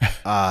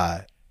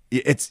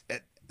 It's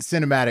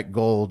cinematic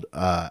gold.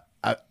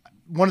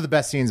 One of the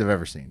best scenes I've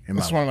ever seen. In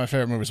my It's one of my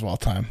favorite movies of all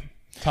time.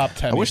 Top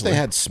 10. I wish they easily.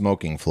 had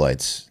smoking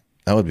flights.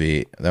 That would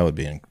be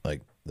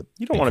like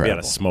You don't want to be on a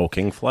incredible.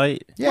 smoking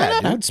flight.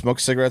 yeah, I would smoke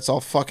cigarettes all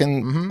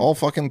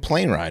fucking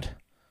plane ride.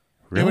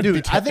 It would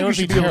dude. be I think it you would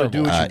should be able to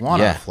do terrible. what you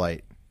want on yeah. a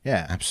flight.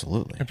 Yeah,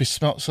 Absolutely. It'd be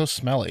so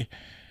smelly.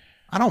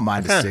 I don't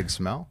mind a cig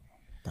smell.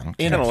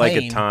 In I a don't like a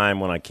plane, time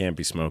when I can't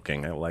be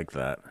smoking. I like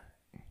that.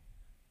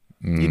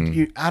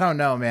 I don't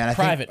know, man.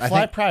 private.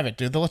 Fly private,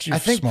 dude. They'll let you I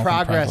think smoke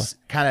progress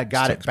kind of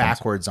got it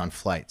backwards on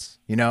flights.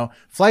 You know,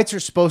 flights are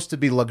supposed to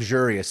be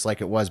luxurious like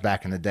it was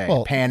back in the day.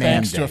 Well, Pan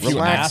Am thanks to a days. few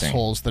Relaxing.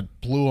 assholes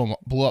that blew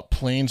up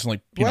planes and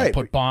like you know Right.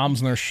 put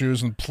bombs in their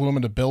shoes and flew them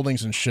into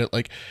buildings and shit.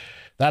 Like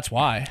that's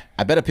why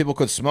I bet if people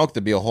could smoke,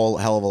 there'd be a whole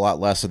hell of a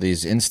lot less of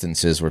these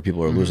instances where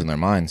people are losing their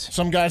minds.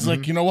 some guys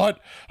like you know what?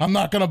 I'm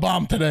not gonna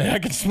bomb today. I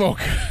can smoke.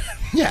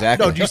 Yeah.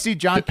 Exactly. No, do you see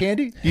John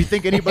Candy? Do you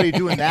think anybody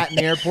doing that in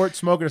the airport,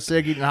 smoking a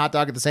cig, eating a hot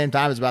dog at the same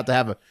time, is about to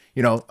have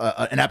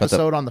an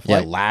episode on the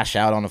flight? Yeah, lash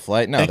out on the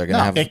flight. No, they're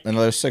gonna have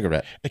another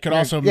cigarette. It could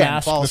also Yeah, and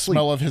mask fall the asleep.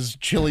 smell of his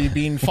chili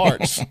bean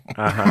farts.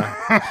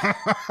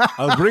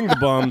 I'll bring the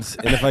bombs,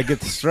 and if I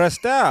get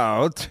stressed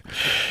out,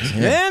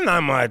 then I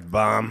might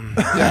bomb.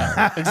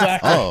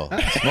 Exactly. Oh,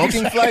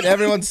 smoking flight,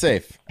 everyone's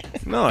safe.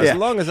 No, as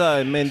long as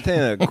I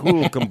maintain a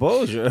cool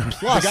composure.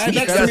 The guy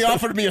next to me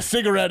offered me a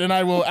cigarette, and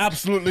I will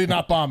absolutely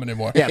not bomb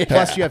anymore. Yeah.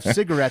 Plus, you have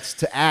cigarettes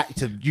to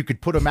act. You could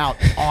put them out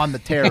on the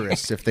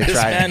terrorists if they This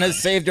try. man has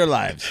saved your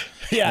lives.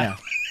 Yeah.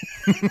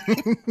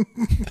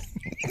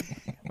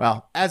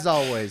 Well, as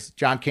always,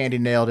 John Candy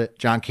nailed it.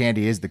 John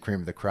Candy is the cream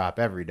of the crop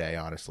every day,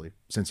 honestly,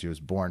 since he was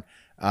born.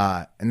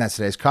 And that's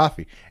today's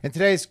coffee. And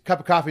today's cup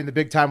of coffee in the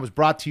big time was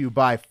brought to you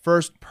by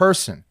First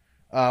Person.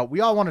 We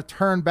all want to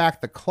turn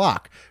back the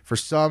clock. For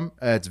some,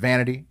 it's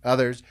vanity.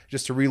 Others,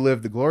 just to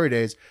relive the glory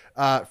days.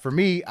 For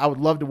me, I would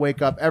love to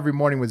wake up every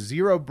morning with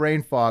zero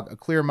brain fog, a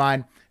clear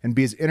mind, and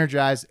be as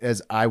energized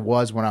as I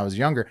was when I was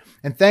younger.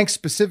 And thanks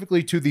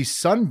specifically to the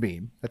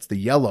Sunbeam, that's the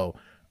yellow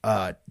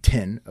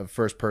tin of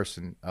First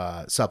Person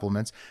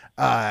supplements,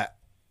 I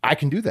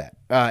can do that.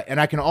 And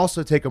I can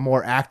also take a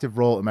more active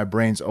role in my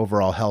brain's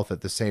overall health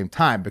at the same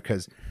time,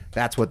 because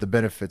that's what the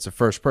benefits of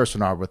First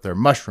Person are with their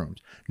mushrooms,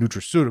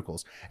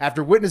 nutraceuticals.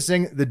 After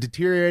witnessing the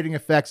deteriorating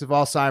effects of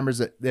Alzheimer's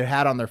that they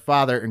had on their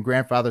father and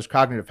grandfather's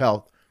cognitive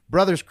health,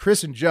 brothers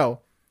Chris and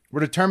Joe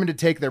were determined to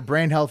take their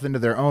brain health into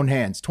their own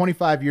hands.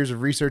 25 years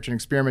of research and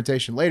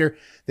experimentation later,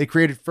 they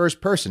created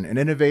First Person, an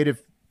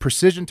innovative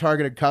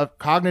precision-targeted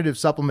cognitive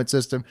supplement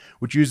system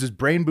which uses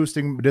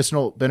brain-boosting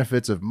medicinal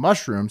benefits of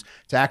mushrooms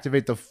to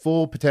activate the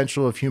full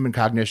potential of human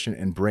cognition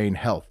and brain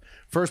health.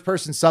 First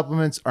Person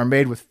supplements are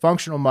made with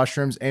functional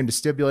mushrooms aimed to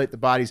stimulate the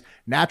body's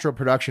natural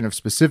production of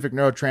specific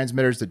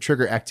neurotransmitters that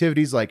trigger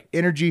activities like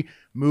energy,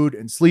 mood,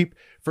 and sleep.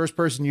 First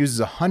Person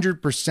uses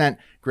 100%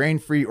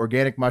 grain-free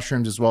organic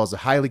mushrooms as well as a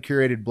highly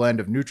curated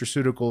blend of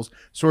nutraceuticals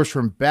sourced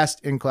from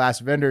best-in-class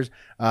vendors.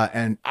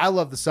 And I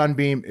love the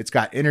Sunbeam. It's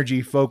got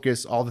energy,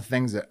 focus, all the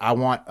things that I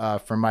want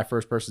from my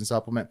First Person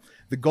supplement.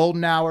 The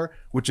Golden Hour,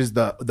 which is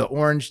the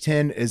orange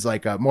tin, is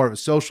like more of a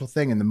social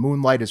thing, and the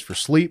Moonlight is for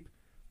sleep.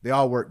 They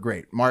all work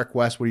great. Mark,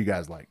 West, what do you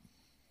guys like?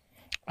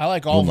 I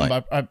like all of them.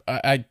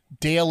 I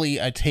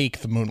daily I take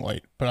the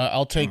Moonlight, but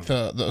I'll take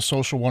the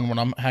social one when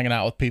I'm hanging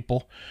out with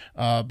people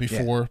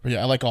before. But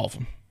yeah, I like all of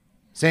them.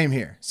 Same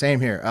here.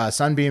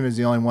 Sunbeam is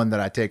the only one that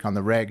I take on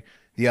the reg.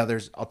 The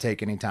others I'll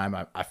take anytime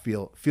I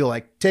feel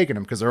like taking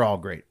them because they're all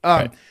great.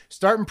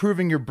 Start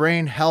improving your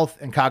brain health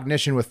and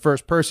cognition with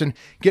First Person.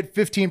 Get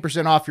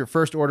 15% off your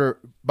first order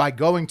by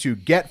going to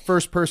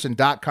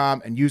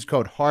getfirstperson.com and use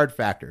code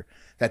HARDFACTOR.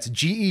 That's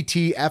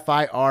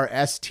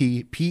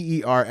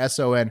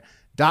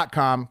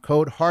GETFIRSTPERSON.com,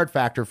 code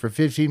HARDFACTOR for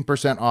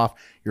 15% off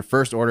your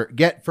first order.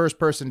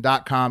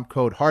 Getfirstperson.com,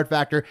 code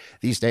HARDFACTOR.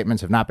 These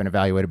statements have not been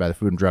evaluated by the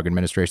Food and Drug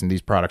Administration.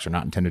 These products are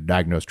not intended to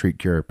diagnose, treat,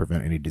 cure, or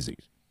prevent any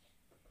disease.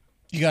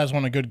 You guys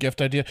want a good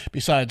gift idea?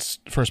 Besides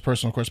First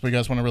Person, of course, but you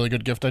guys want a really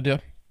good gift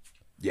idea?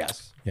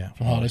 Yes. Yeah.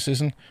 For holiday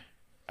season?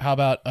 How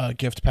about a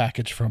gift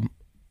package from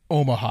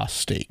Omaha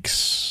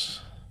Steaks?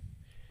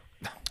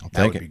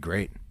 That would be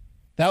great.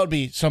 That would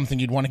be something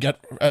you'd want to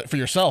get for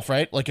yourself,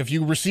 right? Like if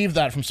you received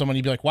that from someone,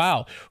 you'd be like,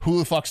 wow, who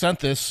the fuck sent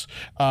this?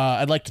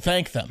 I'd like to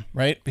thank them,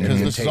 right? Because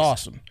this is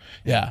awesome.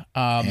 Yeah.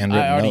 I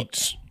already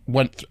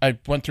went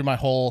through my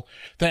whole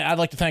thing. I'd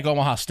like to thank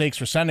Omaha Steaks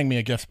for sending me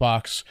a gift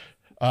box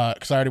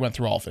because I already went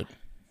through all of it.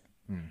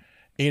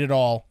 Ate it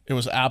all. It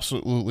was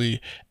absolutely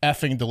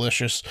effing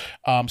delicious.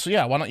 So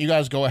yeah, why don't you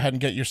guys go ahead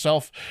and get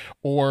yourself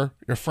or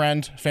your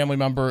friend, family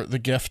member, the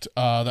gift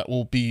that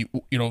will be,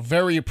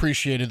 very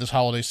appreciated this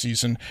holiday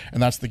season,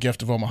 and that's the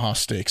gift of Omaha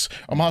Steaks.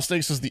 Omaha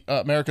Steaks is the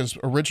America's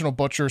original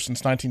butcher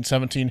since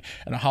 1917,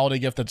 and a holiday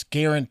gift that's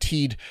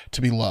guaranteed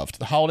to be loved.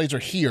 The holidays are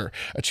here,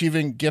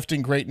 achieving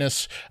gifting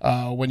greatness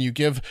when you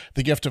give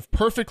the gift of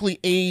perfectly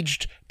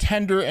aged,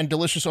 tender, and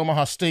delicious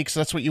Omaha Steaks.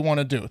 That's what you want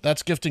to do.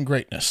 That's gifting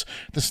greatness.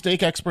 The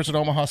steak experts at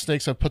Omaha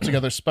Steaks have put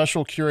together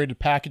special curated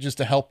packages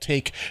to help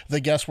take the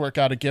guesswork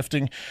out of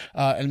gifting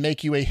and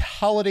make you a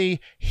holiday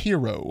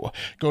hero.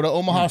 Go to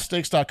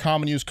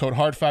omahasteaks.com and use code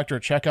HARDFACTOR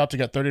at checkout to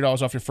get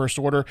 $30 off your first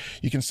order.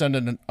 You can send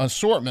an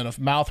assortment of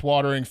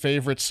mouth-watering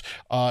favorites,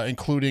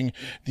 including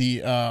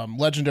the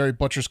legendary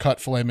Butcher's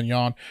Cut filet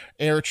mignon,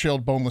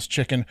 air-chilled boneless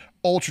chicken,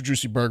 ultra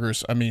juicy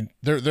burgers. I mean,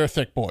 they're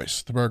thick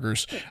boys, the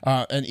burgers,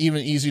 and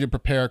even easy to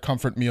prepare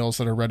comfort meals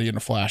that are ready in a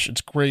flash.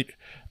 It's great.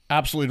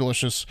 Absolutely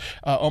delicious.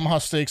 Omaha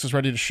Steaks is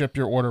ready to ship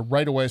your order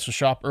right away, so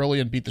shop early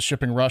and beat the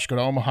shipping rush. Go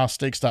to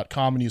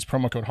omahasteaks.com and use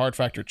promo code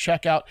HARDFACTOR at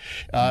checkout.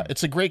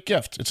 It's a great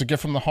gift. It's a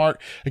gift from the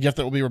heart, a gift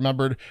that will be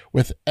remembered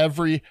with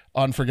every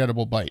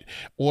unforgettable bite.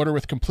 Order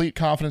with complete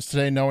confidence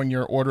today, knowing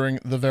you're ordering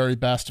the very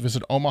best.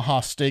 Visit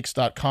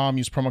omahasteaks.com.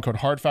 Use promo code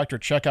HARDFACTOR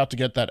at checkout to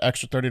get that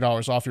extra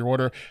 $30 off your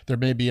order. There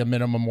may be a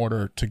minimum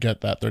order to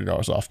get that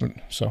 $30 off.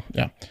 So,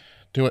 yeah,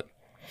 do it.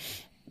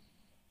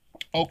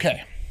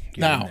 Okay.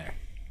 Now,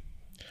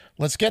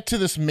 let's get to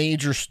this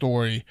major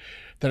story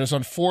that is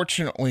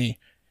unfortunately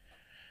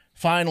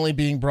finally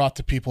being brought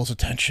to people's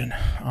attention.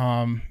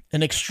 An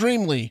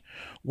extremely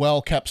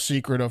well-kept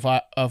secret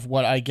of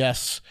what I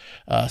guess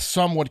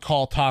some would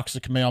call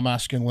toxic male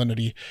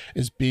masculinity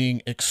is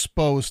being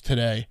exposed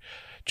today,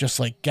 just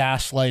like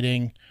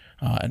gaslighting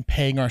and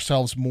paying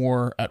ourselves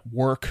more at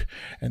work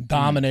and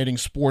dominating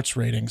sports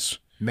ratings.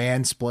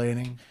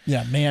 Mansplaining.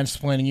 Yeah,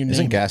 mansplaining. You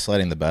Isn't name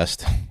gaslighting the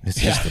best? It's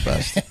just the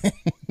best.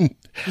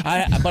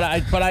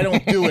 But I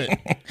don't do it.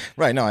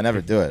 Right? No, I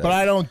never do it. But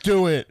I don't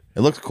do it.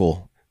 It looks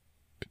cool.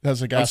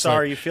 That's a gaslight. I'm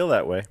sorry you feel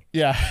that way.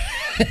 Yeah.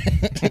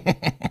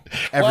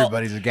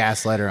 Everybody's a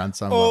gaslighter on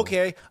some level.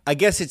 Okay. I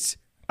guess it's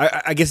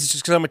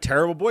just because I'm a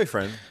terrible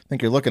boyfriend. I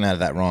think you're looking at it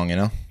that wrong,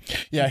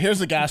 Yeah, here's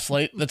the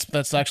gaslight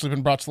that's actually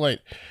been brought to light.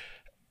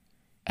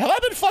 Have I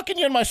been fucking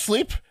you in my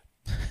sleep?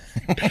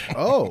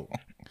 Oh.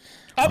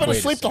 I've been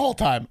asleep the whole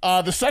time.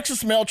 The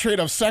sexist male trait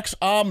of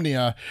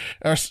sexomnia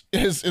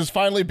is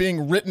finally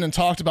being written and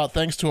talked about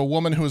thanks to a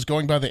woman who is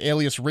going by the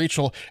alias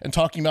Rachel and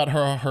talking about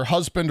her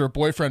husband or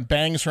boyfriend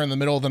bangs her in the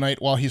middle of the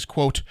night while he's,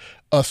 quote,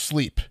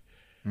 asleep.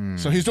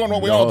 So he's doing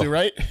what we all do,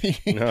 right?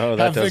 No,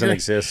 that doesn't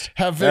exist.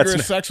 Have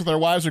vigorous sex with their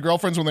wives or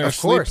girlfriends when they're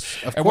asleep.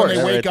 And when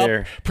they wake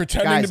up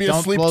pretending to be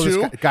asleep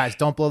too. Guys,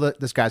 don't blow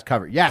this guy's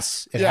cover.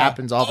 Yes, it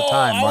happens all the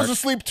time, Mark. I was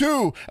asleep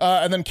too.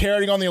 And then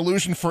carrying on the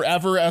illusion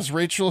forever, as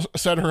Rachel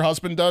said her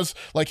husband does.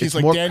 Like he's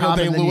like Daniel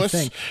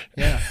Day-Lewis.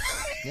 Yeah.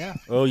 Yeah.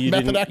 Oh, you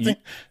Method didn't. acting.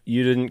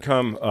 You didn't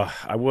come.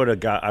 I would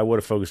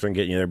have focused on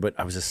getting you there, but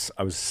I was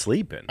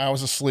sleeping. I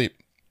was asleep.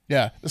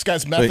 Yeah, this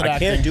guy's method acting. I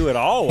can't do it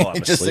all while I'm He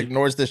just asleep.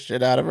 ignores the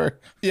shit out of her.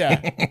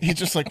 Yeah, he's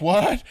just like,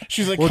 what?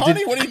 She's like,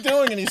 honey, what are you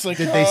doing? And he's like,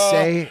 Did they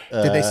say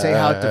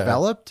how it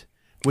developed?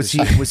 Was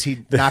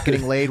he not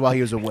getting laid while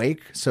he was awake?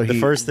 So the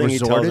first thing he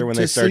tells her when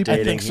they start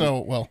dating, I think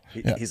so. Well,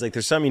 he's like,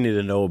 "There's something you need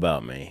to know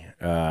about me.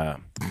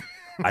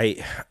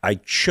 I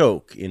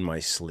choke in my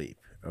sleep.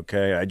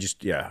 Okay,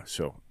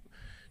 So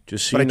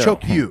just so but you know. I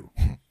choke you.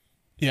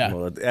 Yeah,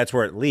 well, that's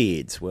where it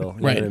leads. Will,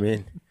 you right. know what I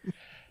mean?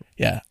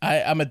 Yeah,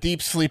 I'm a deep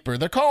sleeper.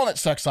 They're calling it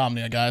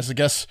sexomnia, guys. I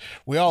guess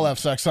we all have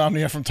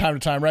sexomnia from time to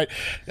time, right?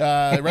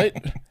 Right?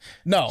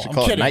 No, I'm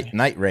kidding.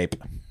 Night rape.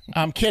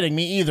 I'm kidding.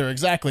 Me either.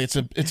 Exactly. It's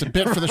a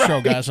bit for the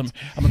show, guys. I'm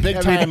a big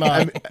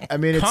time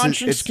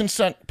conscious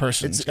consent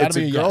person. It's got to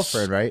be a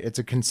girlfriend, right? It's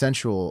a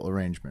consensual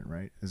arrangement,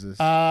 right? Is this?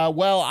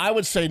 Well, I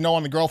would say no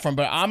on the girlfriend,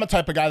 but I'm a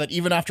type of guy that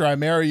even after I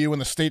marry you and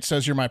the state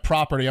says you're my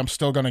property, I'm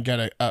still going to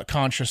get a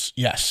conscious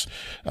yes.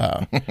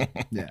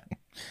 Yeah.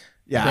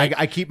 Yeah,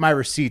 I keep my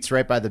receipts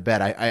right by the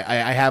bed.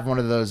 I have one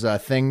of those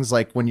things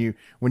like when you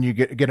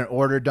get an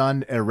order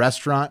done at a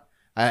restaurant,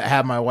 I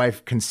have my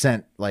wife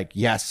consent like,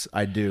 yes,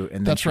 I do.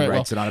 And then she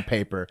writes it on a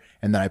paper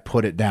and then I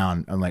put it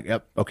down. I'm like,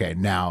 yep, okay,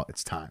 now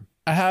it's time.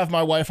 I have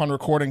my wife on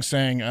recording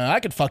saying, I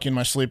could fuck you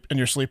in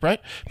your sleep,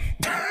 right?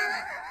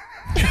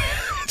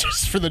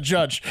 Just for the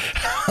judge.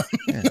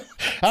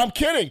 I'm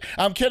kidding.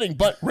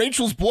 But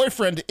Rachel's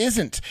boyfriend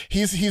isn't.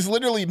 He's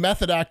literally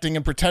method acting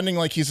and pretending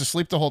like he's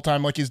asleep the whole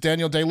time, like he's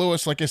Daniel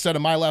Day-Lewis, like I said,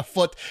 in My Left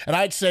Foot. And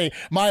I'd say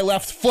My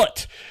Left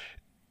Foot.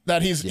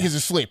 that he's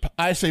asleep.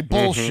 I say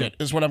bullshit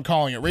is what I'm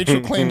calling it.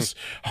 Rachel claims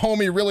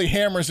homie really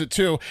hammers it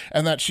too,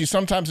 and that she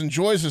sometimes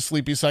enjoys his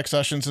sleepy sex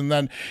sessions, and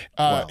then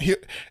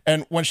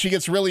and when she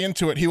gets really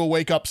into it, he will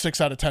wake up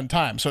 6 out of 10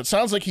 times. So it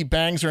sounds like he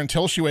bangs her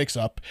until she wakes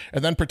up,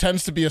 and then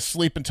pretends to be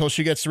asleep until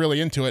she gets really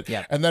into it.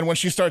 Yeah. And then when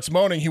she starts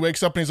moaning, he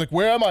wakes up and he's like,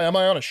 "Where am I? Am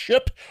I on a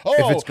ship? Oh,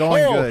 If it's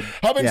going good,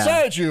 I'm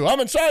inside you. I'm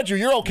inside you.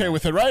 You're okay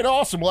with it, right?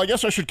 Awesome. Well, I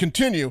guess I should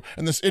continue."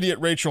 And this idiot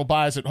Rachel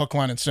buys it hook,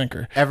 line, and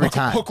sinker. Every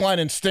time. Hook, line,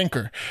 and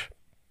stinker.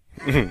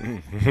 I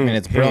mean,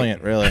 it's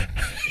brilliant, really.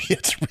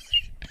 It's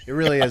It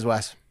really is,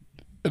 Wes.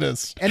 It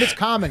is. And it's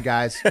common,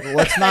 guys.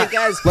 Let's not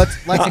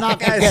let's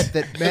not forget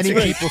that many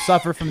people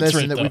suffer from this,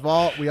 rape, and that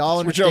though. we all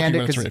We're understand joking, it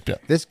but it's because rape,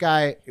 yeah. this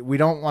guy we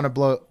don't want to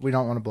blow.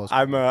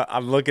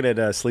 I'm looking at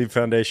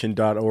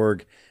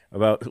sleepfoundation.org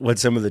about what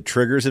some of the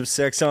triggers of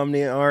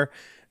sexomnia are,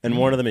 and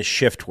one of them is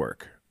shift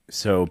work.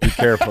 So be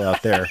careful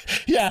out there.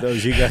 Yeah. Those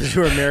of you guys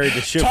who are married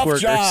to shift Tough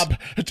workers. job.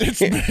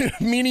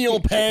 It's menial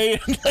pay.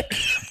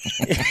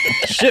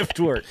 Shift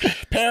work.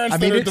 Parents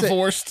that are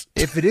divorced.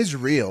 If it is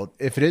real,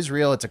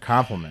 it's a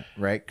compliment,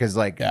 right? Because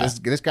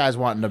this guy's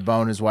wanting to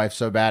bone his wife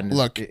so bad, and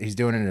Look, he's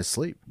doing it in his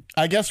sleep.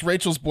 I guess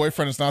Rachel's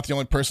boyfriend is not the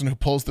only person who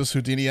pulls this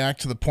Houdini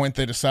act to the point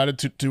they decided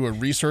to do a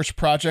research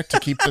project to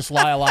keep this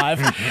lie alive.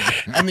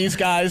 And these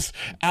guys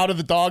out of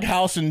the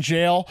doghouse in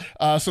jail.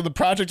 So the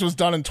project was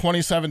done in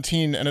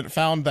 2017, and it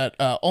found that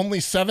only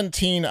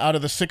 17 out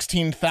of the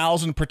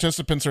 16,000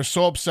 participants are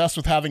so obsessed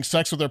with having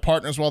sex with their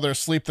partners while they're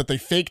asleep that they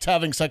faked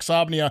having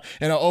sexomnia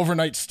in an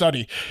overnight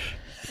study.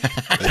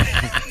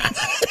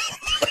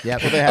 Yeah,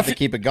 but they have to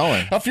keep it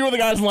going. A few of the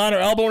guys in line are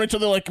elbowing each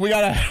other like, we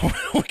gotta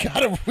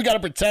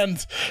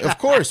pretend. Of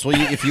course. Well,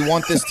 if you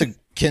want this to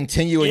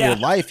continue in your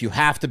life, you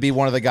have to be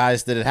one of the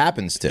guys that it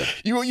happens to.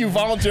 You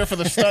volunteer for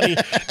the study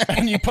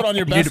and you put on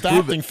your best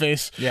acting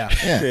face. Yeah.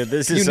 Yeah,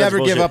 this is You never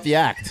give up the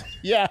act.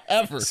 Yeah,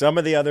 ever. Some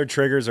of the other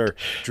triggers are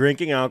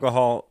drinking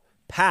alcohol,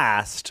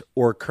 past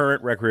or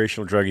current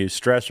recreational drug use,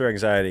 stress or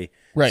anxiety,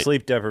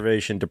 sleep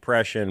deprivation,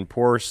 depression,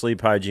 poor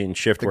sleep hygiene,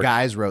 shift work. The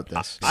guys wrote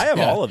this. I have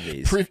all of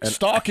these.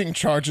 Stalking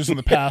charges in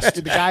the past.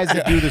 The guys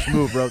that do this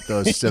move wrote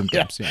those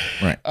symptoms. Yeah.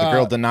 Right. The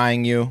girl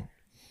denying you.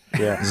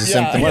 Yeah. Is a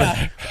symptom.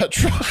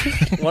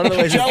 One of the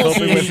ways of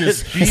coping with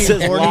this is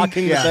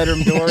locking the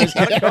bedroom doors.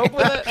 How to cope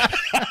with it?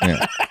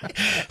 Yeah.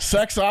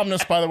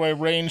 Sexomnists, by the way,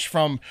 range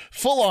from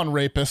full-on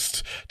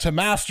rapists to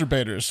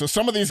masturbators. So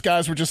some of these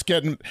guys were just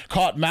getting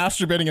caught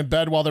masturbating in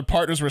bed while their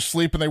partners were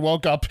asleep, and they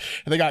woke up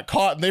and they got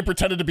caught, and they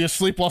pretended to be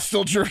asleep while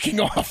still jerking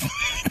off.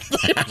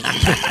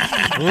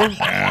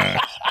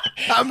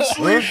 I'm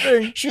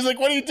sleeping. She's like,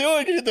 "What are you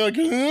doing?" And they're like,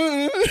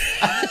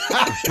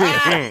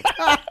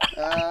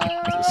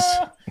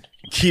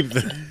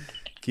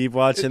 keep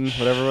watching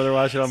whatever they're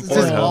watching on This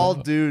is Pornhub. all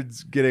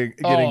dudes getting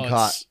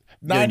caught.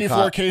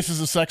 94 cases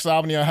of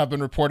sexomnia have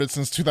been reported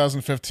since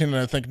 2015, and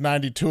I think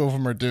 92 of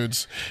them are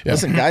dudes. Yeah.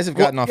 Listen, guys have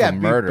gotten off of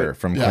murder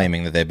from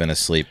claiming that they've been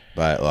asleep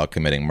while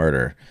committing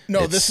murder.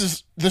 No, this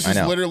is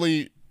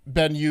literally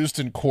been used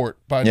in court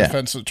by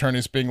defense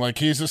attorneys being like,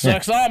 he's a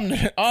sex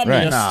omnist.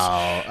 Right.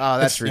 No. Oh,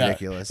 that's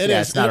ridiculous. It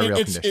is. It's not a real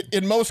condition.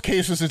 In most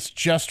cases, it's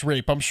just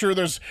rape. I'm sure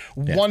there's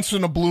once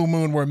in a blue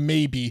moon where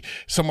maybe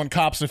someone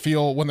cops a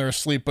feel when they're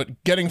asleep,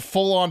 but getting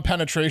full-on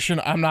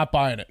penetration, I'm not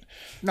buying it.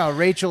 No,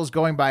 Rachel's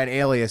going by an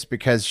alias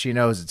because she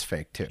knows it's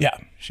fake, too. Yeah.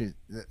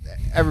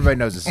 Everybody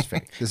knows this is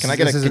fake. Can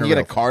you get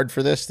a card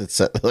for this that's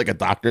like a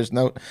doctor's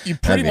note? You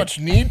pretty much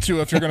need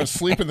to if you're going to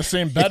sleep in the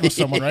same bed with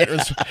someone, right?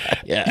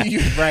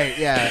 Right,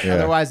 yeah.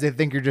 Otherwise, they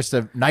think you're just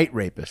a night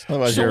rapist.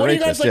 Otherwise, So you're what a do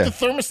you guys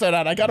rapist, like the thermostat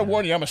at? I got to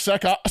warn you, I'm a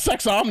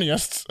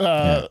sexomnist.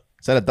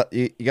 Is that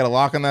you got a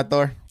lock on that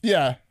door?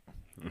 Yeah.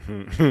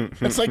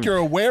 It's like you're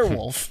a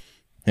werewolf.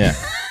 Yeah.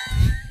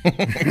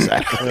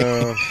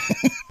 Exactly.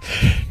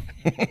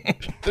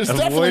 There's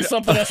definitely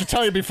something I should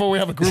tell you before we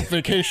have a group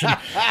vacation.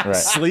 Right.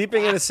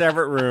 Sleeping in a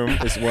separate room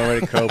is one way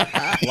to cope.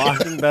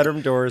 Locking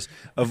bedroom doors,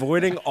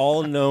 avoiding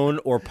all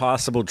known or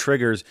possible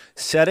triggers,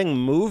 setting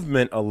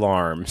movement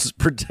alarms,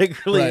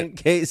 particularly in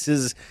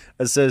cases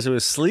associated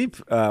with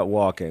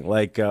sleepwalking.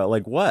 Like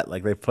what?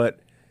 Like they put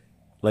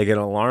like an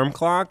alarm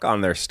clock on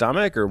their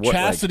stomach or what?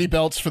 Chastity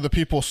belts for the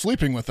people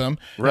sleeping with them.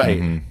 Right.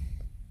 Mm-hmm.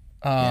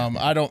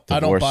 I don't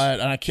buy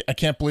it, and I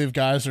can't believe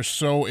guys are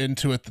so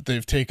into it that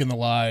they've taken the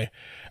lie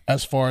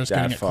as far as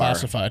getting it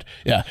classified.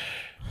 Yeah.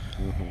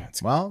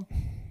 Well,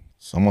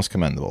 it's almost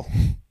commendable.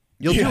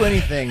 You'll do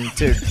anything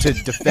to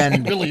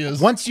defend. It really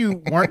is. Once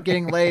you weren't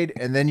getting laid,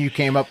 and then you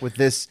came up with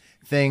this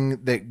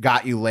thing that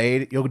got you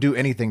laid, you'll do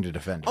anything to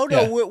defend it. Oh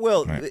no,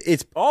 Will,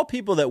 it's all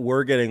people that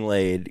were getting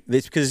laid.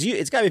 It's because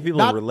it's got to be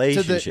people in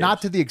relationships.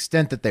 Not to the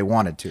extent that they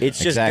wanted to. It's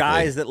just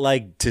guys that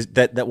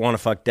that want to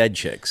fuck dead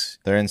chicks.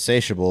 They're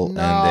insatiable,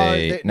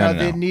 and no.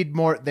 They need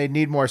more. They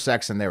need more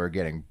sex than they were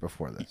getting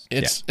before this.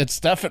 It's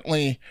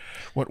definitely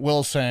what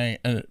Will's saying,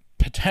 and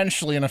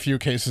potentially in a few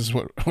cases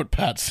what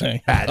Pat's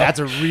saying. That's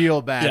a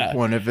real bad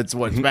one. If it's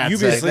what Pat's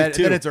saying,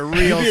 then it's a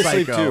real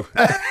psycho.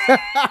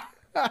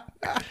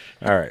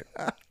 All right.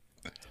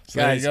 So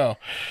guys, there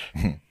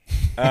you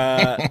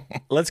go.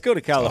 Let's go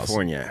to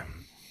California.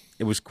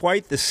 it was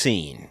quite the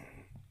scene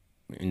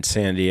in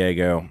San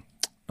Diego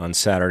on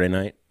Saturday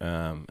night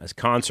as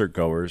concert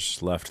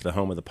goers left the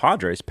home of the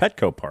Padres,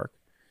 Petco Park,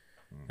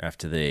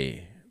 after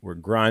they were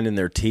grinding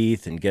their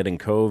teeth and getting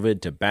COVID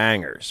to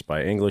bangers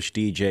by English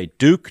DJ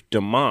Duke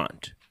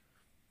Dumont,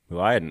 who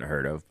I hadn't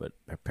heard of, but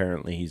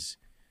apparently he's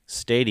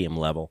stadium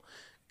level.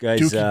 Guys,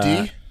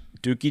 Dookie D?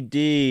 Dookie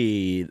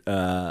D.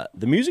 The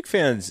music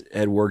fans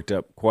had worked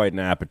up quite an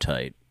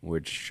appetite,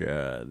 which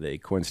they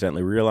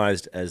coincidentally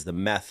realized as the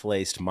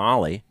meth-laced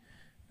Molly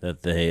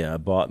that they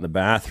bought in the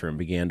bathroom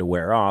began to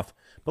wear off.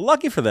 But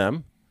lucky for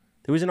them,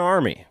 there was an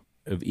army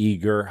of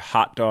eager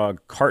hot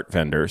dog cart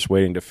vendors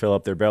waiting to fill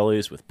up their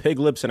bellies with pig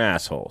lips and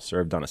assholes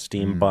served on a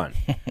steamed bun.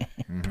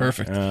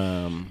 Perfect.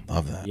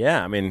 Love that.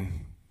 Yeah, I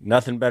mean,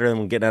 nothing better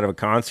than getting out of a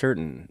concert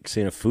and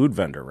seeing a food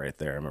vendor right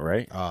there. Am I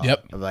right?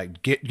 Yep.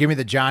 Like, give me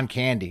the John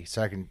Candy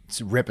so I can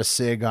rip a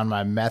cig on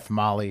my meth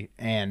Molly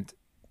and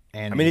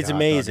I mean, it's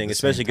amazing,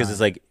 especially because it's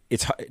like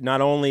it's not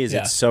only is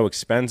it so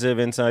expensive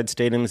inside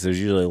stadiums. There's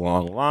usually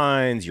long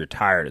lines. You're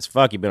tired as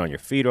fuck. You've been on your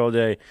feet all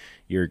day.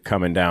 You're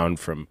coming down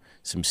from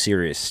some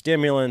serious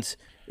stimulants.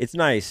 It's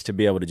nice to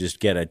be able to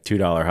just get a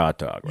 $2 hot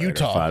dog, right?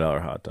 Utah. Or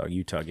 $5 hot dog.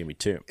 Utah, give me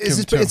two. Is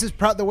this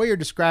the way you're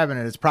describing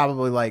it? It's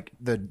probably like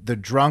the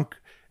drunk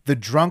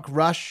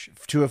rush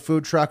to a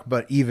food truck,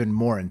 but even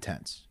more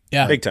intense.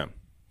 Yeah. Big time.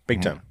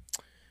 Big time.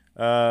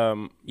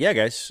 Yeah,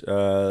 guys.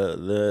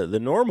 The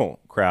normal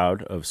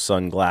crowd of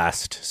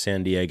sunglassed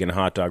San Diegan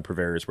hot dog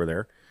purveyors were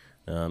there.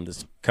 This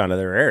is kind of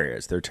their area,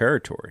 it's their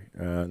territory.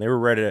 They were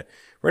ready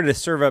to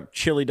serve up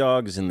chili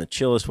dogs in the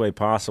chillest way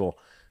possible.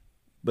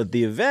 But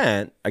the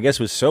event, I guess,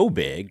 was so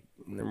big,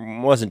 there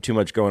wasn't too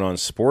much going on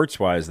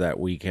sports-wise that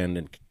weekend,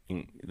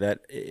 and that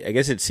I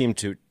guess it seemed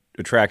to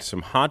attract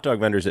some hot dog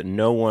vendors that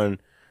no one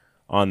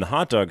on the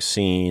hot dog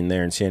scene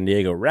there in San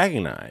Diego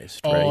recognized.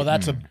 Oh, right?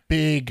 that's a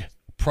big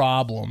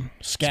problem.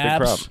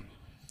 Scabs. It's a big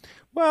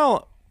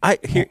problem. Well,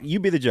 here you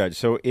be the judge.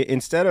 So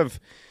instead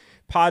of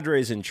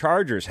Padres and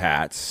Chargers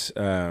hats,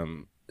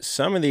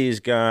 some of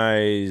these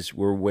guys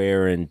were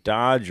wearing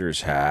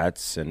Dodgers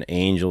hats and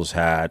Angels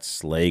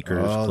hats,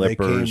 Lakers,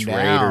 Clippers,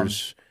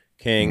 Raiders,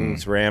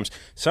 Kings, Rams.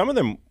 Some of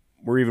them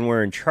were even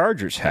wearing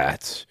Chargers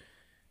hats.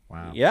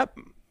 Wow. Yep.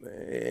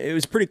 It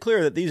was pretty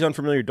clear that these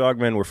unfamiliar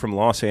dogmen were from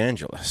Los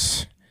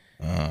Angeles.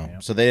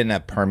 So they didn't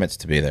have permits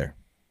to be there.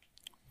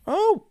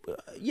 Oh,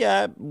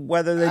 yeah.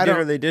 Whether they did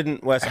or they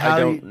didn't, Wes, I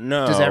don't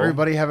know. Does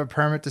everybody have a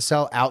permit to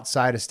sell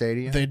outside a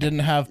stadium? They didn't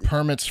have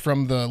permits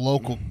from the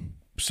local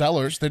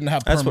sellers. They didn't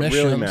have That's what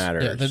permissions. really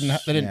matters. Yeah,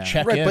 they didn't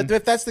check Right, in. but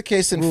if that's the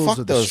case, then Rules fuck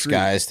of the those street.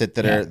 guys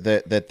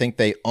that think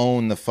they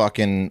own the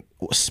fucking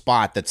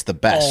spot that's the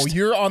best. Oh,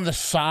 you're on the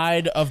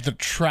side of the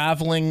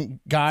traveling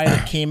guy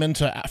that came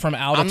from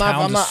out of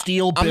town to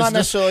steal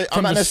business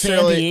from the San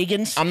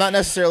Diegans? I'm not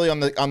necessarily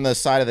on the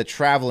side of the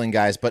traveling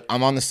guys, but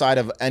I'm on the side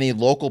of any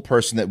local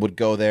person that would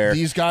go there.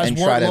 These guys and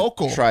weren't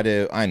local.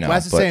 I know.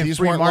 Wes is but saying these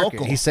free weren't market.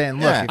 local. He's saying,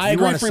 look, Yeah. if I you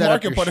agree want to free set up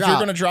market, your but if you're shop-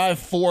 going to drive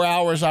 4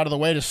 hours out of the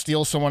way to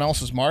steal someone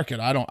else's market,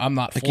 I'm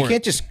not like, for you it.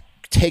 can't just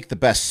take the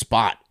best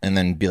spot and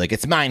then be like,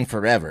 it's mine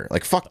forever.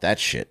 Like, fuck that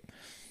shit.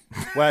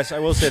 Wes, I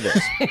will say this.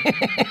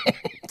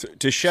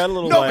 to shed a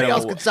little nobody light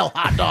else on can sell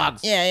hot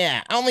dogs.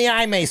 Yeah. Only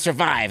I may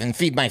survive and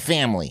feed my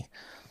family.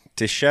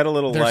 to shed a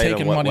little They're light on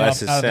taking what money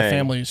Wes out is of the saying.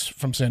 families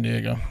from San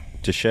Diego.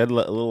 To shed a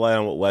little light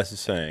on what Wes is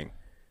saying.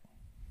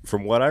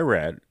 From what I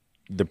read,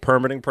 the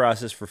permitting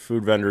process for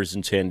food vendors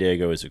in San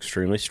Diego is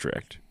extremely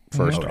strict.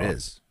 First off, It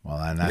is. Well,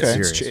 and that's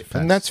Okay. serious. And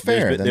offense. that's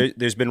fair.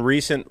 There's been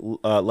recent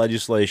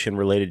legislation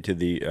related to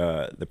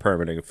the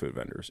permitting of food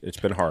vendors. It's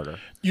been harder.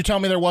 You tell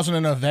me there wasn't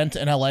an event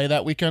in LA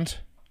that weekend?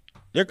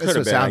 There could That's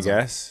have what it been, I sounds like.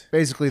 guess.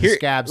 Basically, the Here-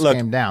 scabs look,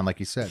 came down, like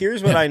you said.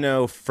 Here's what I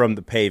know from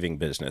the paving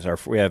business.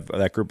 We have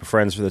that group of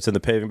friends that's in the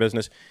paving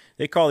business.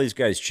 They call these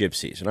guys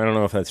gypsies, and I don't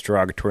know if that's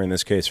derogatory in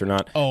this case or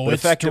not. Oh, but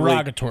it's effectively,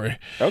 derogatory.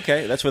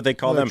 Okay, that's what they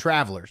call They're them.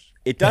 travelers.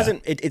 It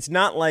doesn't. It's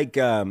not like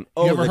You the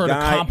ever heard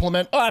guy. a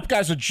compliment? Oh, that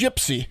guy's a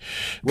gypsy.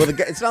 Well,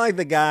 it's not like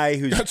the guy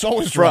who's That's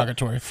always from,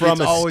 derogatory. from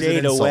It's a always an state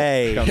insult.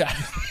 away. Yeah.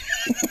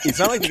 It's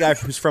not like the guy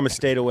who's from a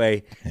state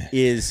away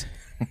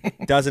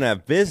doesn't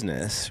have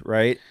business,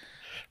 right?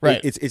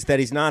 Right. It's that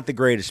he's not the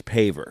greatest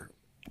paver.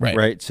 Right.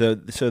 Right. So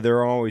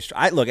they're always.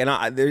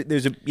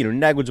 There's a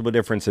negligible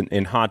difference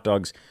in hot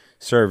dogs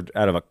served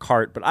out of a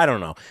cart, but I don't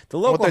know. The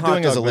local What they're hot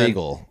doing is dog man-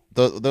 illegal.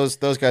 Those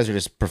guys are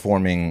just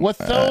performing What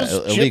those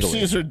illegally.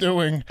 gypsies are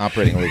doing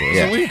Operating illegally. is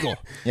Yeah. illegal.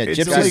 Yeah, It's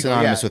gypsies illegal,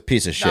 synonymous yeah. with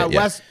piece of shit.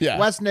 Now, Yeah.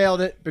 Wes nailed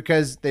it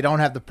because they don't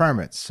have the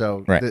permits.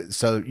 So, Right.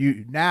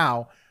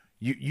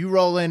 you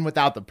roll in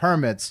without the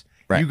permits.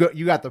 Right.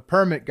 You got the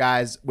permit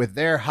guys with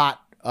their hot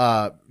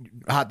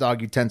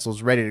dog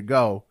utensils ready to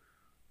go.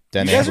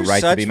 Then You they have guys a are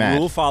right such to be mad.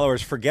 rule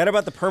followers. Forget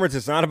about the permits.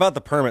 It's not about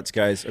the permits,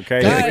 guys.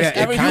 Okay. Guys, If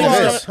everything you is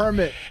are gonna- a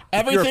permit,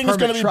 Everything is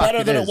going to be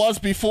better than it is. was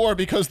before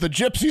because the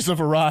gypsies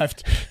have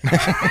arrived.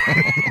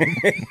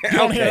 You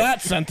don't hear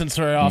that sentence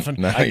very often.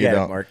 No, I you get it,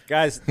 don't. Mark.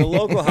 Guys, the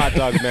local hot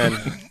dog men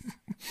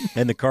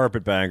and the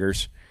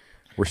carpetbaggers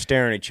were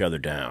staring each other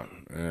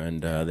down.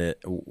 And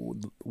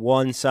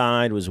one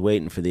side was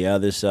waiting for the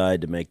other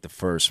side to make the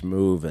first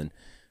move, and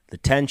the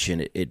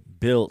tension, it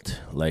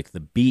built like the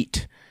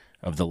beat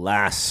of the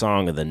last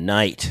song of the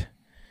night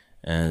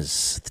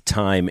as the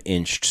time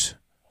inched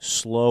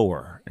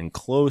slower and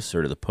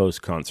closer to the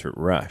post-concert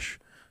rush.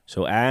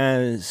 So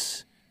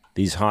as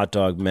these hot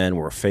dog men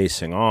were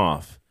facing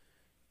off,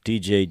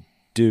 DJ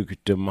Duke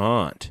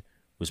Dumont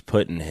was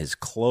putting his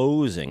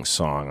closing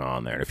song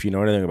on there. If you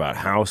know anything about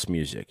house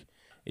music,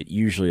 it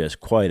usually has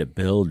quite a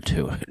build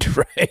to it,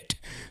 right?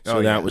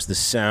 So that was the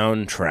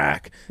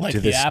soundtrack Like to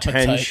the this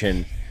appetite.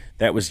 tension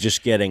that was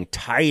just getting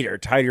tighter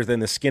than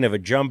the skin of a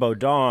jumbo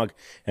dog.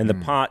 And the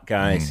pot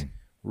guys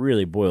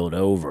really boiled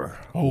over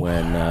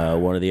when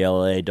one of the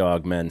LA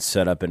dog men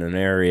set up in an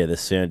area the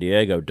San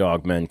Diego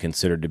dog men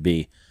considered to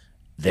be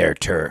their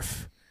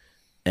turf.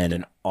 And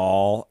an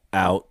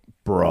all-out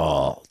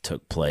brawl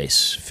took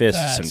place.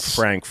 Fists and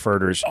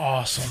frankfurters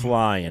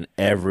flying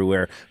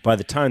everywhere. By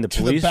the time the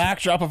police... The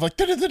backdrop of like...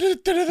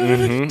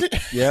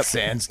 Yep.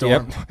 Sandstorm.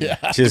 Yep.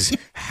 Yeah. Just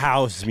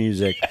house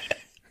music.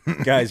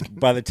 Guys,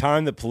 by the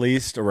time the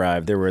police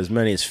arrived, there were as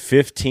many as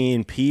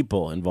 15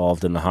 people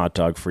involved in the hot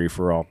dog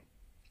free-for-all.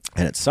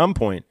 And at some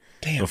point,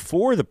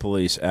 before the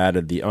police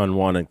added the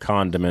unwanted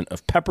condiment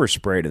of pepper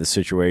spray to the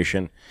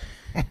situation,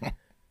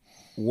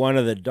 one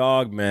of the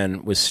dog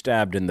men was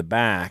stabbed in the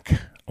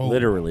back,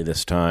 literally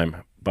this time,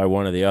 by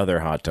one of the other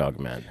hot dog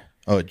men.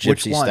 Oh, a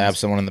gypsy stabbed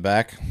someone in the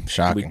back?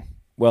 Shocking.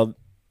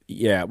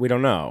 Yeah, we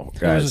don't know, It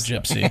guys. was a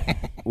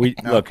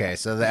gypsy. Okay,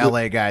 so the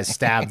LA guys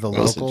stabbed the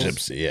locals. It was a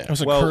gypsy, yeah. It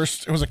was a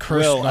cursed. It was a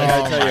cursed. Will, I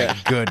gotta tell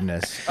you,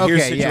 Goodness.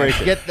 Here's Okay, the yeah,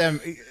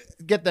 situation.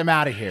 get them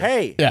out of here.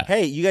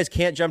 Hey, you guys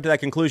can't jump to that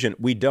conclusion.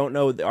 We don't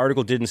know. The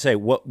article didn't say.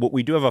 What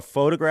we do have a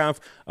photograph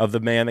of the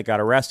man that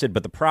got arrested,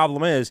 but the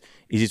problem is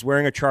he's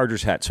wearing a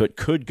Chargers hat, so it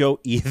could go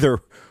either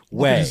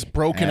way. His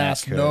broken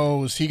ass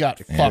nose. He got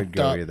Could fucked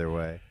go up. either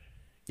way.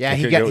 Yeah, It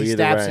he could got go he either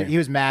stabs. way. He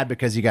was mad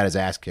because he got his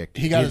ass kicked.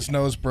 He got his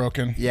nose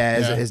broken.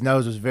 Yeah, his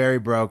nose was very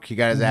broke. He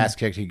got his ass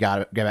kicked. He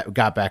got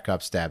back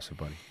up, stabbed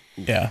somebody.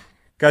 Yeah.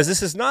 Guys,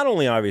 this is not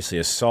only obviously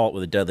assault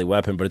with a deadly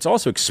weapon, but it's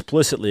also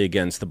explicitly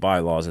against the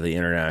bylaws of the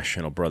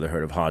International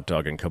Brotherhood of Hot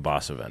Dog and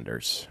Kielbasa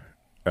Vendors.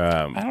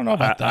 I don't know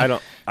about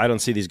that. I don't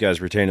see these guys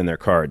retaining their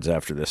cards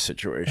after this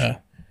situation.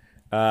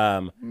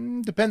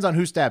 Depends on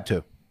who stabbed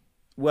who.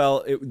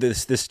 Well, the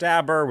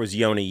stabber was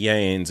Yoni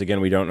Yanes. Again,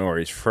 we don't know where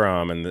he's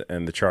from,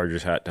 and the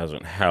Chargers hat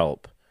doesn't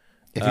help.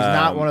 If he's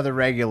not one of the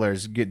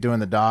regulars doing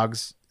the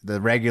dogs, the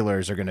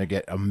regulars are going to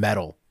get a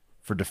medal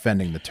for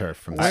defending the turf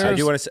from the I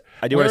do want to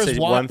say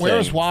one thing.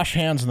 Where's wash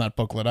hands in that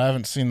booklet? I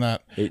haven't seen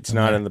that. It's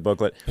not in the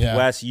booklet. Yeah.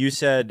 Wes, you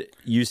said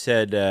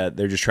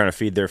they're just trying to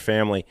feed their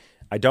family.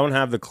 I don't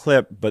have the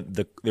clip, but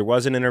there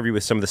was an interview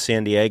with some of the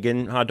San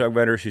Diegan hot dog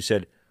vendors who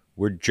said,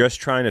 we're just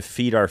trying to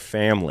feed our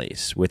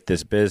families with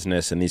this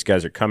business, and these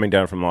guys are coming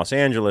down from Los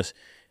Angeles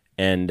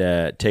and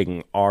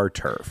taking our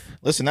turf.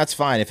 Listen, that's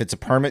fine. If it's a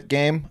permit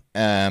game,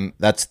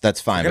 that's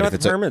fine. Forget But about if the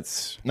it's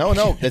permits. No,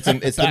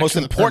 it's the most to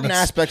the important permits.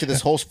 aspect of this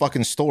whole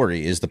fucking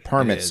story is the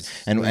permits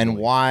and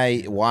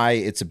why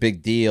it's a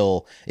big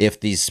deal if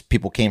these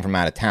people came from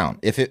out of town.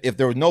 If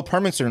there were no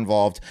permits are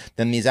involved,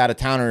 then these out of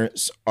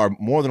towners are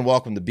more than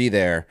welcome to be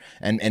there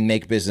and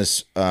make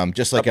business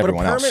just like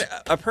everyone else.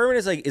 A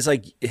permit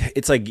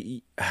is like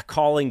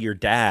calling your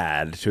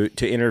dad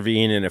to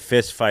intervene in a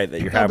fist fight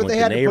that you're having with they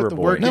the had to neighbor put the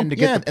boy. work in to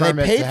get the and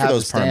they permits paid to for have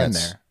those the stand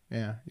permits. there.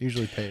 Yeah,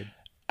 usually paid.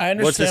 I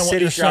What's the understand what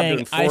city's you're job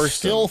to saying. I enforce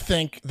still them?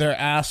 think they're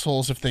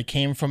assholes if they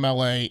came from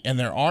LA and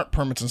there aren't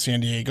permits in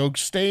San Diego.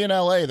 Stay in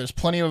LA. There's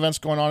plenty of events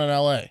going on in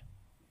LA.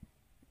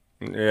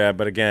 Yeah,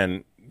 but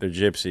again, they're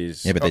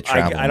gypsies. Yeah, but they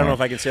travel I don't know more. if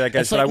I can say that,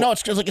 guys. It's like,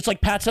 but it's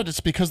like Pat said. It's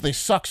because they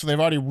suck, so they've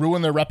already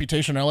ruined their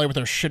reputation in LA with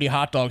their shitty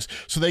hot dogs.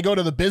 So they go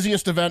to the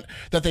busiest event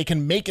that they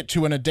can make it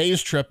to in a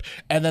day's trip,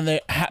 and then they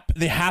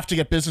have to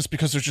get business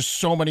because there's just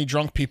so many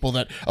drunk people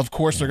that, of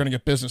course, they're going to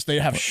get business. They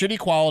have shitty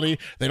quality.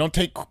 They don't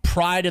take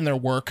pride in their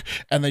work,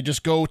 and they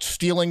just go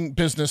stealing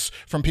business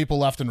from people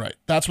left and right.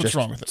 That's what's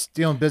wrong with it.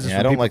 Stealing business Yeah, I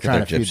from don't people like that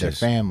trying to they're feed their gypsies.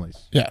 families.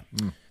 Yeah.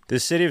 the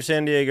city of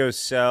San Diego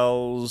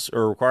sells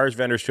or requires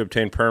vendors to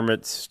obtain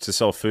permits to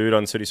sell food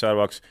on city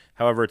sidewalks.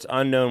 However, it's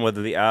unknown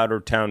whether the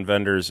out-of-town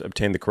vendors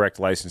obtained the correct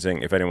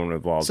licensing if anyone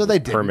involved So they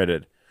was didn't.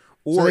 permitted.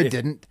 Or So they if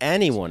didn't.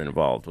 anyone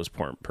involved was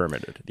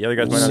permitted. The other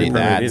guys might not See, be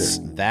permitted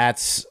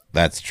either.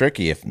 that's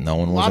tricky. If no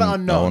one A was, lot of no one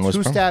unknowns. was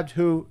Who from- stabbed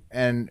who,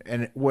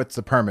 and what's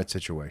the permit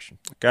situation?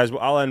 Guys,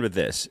 well, I'll end with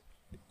this.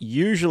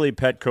 Usually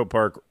Petco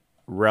Park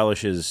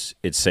relishes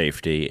its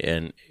safety,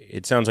 and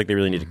it sounds like they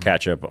really need to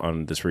catch up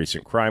on this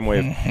recent crime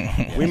wave.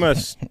 we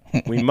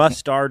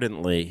must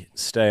ardently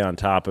stay on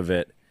top of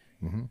it.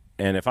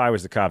 And if I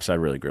was the cops, I'd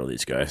really grill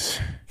these guys.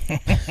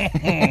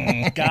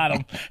 Got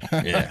him.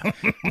 Yeah,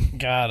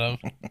 Got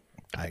him.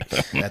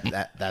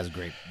 That's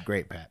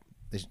great, Pat.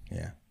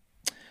 yeah.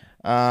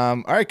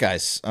 All right,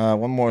 guys.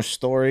 One more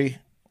story.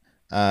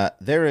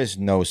 There is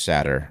no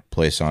sadder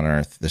place on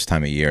earth this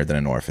time of year than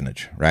an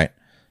orphanage, right?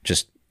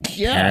 Just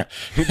Yeah.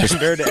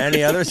 compared to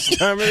any other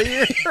time of the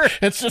year.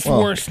 It's just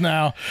worse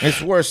now.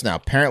 It's worse now.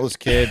 Parentless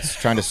kids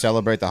trying to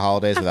celebrate the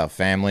holidays without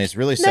families.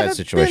 Really sad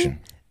situation.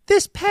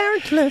 This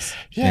parentless.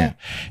 Yeah.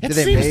 It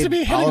They seems made to be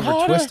hitting Oliver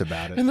harder Twist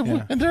about it.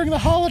 and during the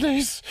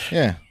holidays.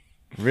 Yeah.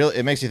 Really,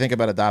 it makes you think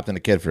about adopting a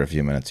kid for a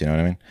few minutes. You know what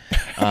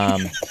I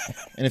mean?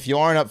 And if you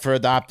aren't up for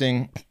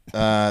adopting,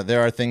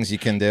 there are things you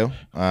can do,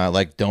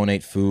 like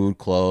donate food,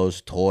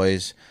 clothes,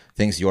 toys,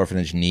 things the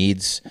orphanage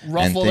needs.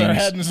 Ruffle their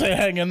head and say,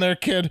 hang in there,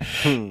 kid.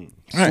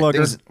 Right,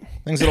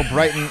 things that'll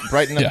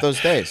brighten up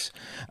those days.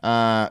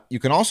 You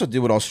can also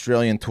do what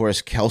Australian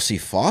tourist Kelsey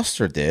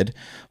Foster did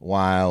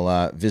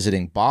while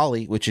visiting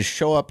Bali, which is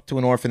show up to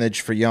an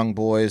orphanage for young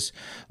boys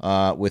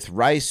with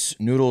rice,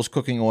 noodles,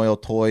 cooking oil,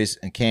 toys,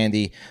 and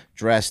candy,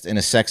 dressed in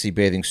a sexy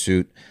bathing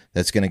suit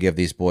that's going to give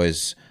these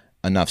boys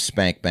enough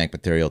spank bank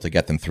material to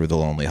get them through the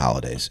lonely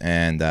holidays.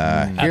 And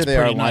here they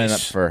are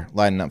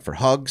lining up for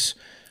hugs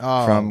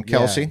from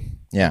Kelsey.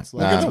 Yeah, at the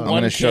I'm one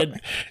going to show.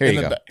 kid Here in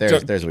you the go.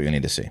 ba- There's what you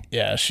need to see.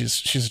 Yeah,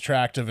 she's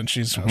attractive and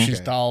she's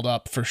dolled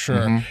up for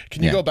sure.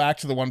 Can you go back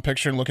to the one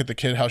picture and look at the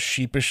kid, how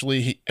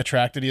sheepishly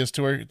attracted he is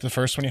to her? The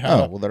first one you had.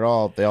 Oh well,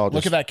 they all Look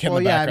just at that kid in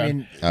Well, the yeah, I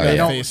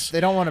background. mean, they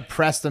don't want to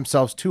press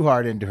themselves too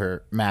hard into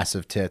her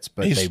massive tits,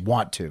 but they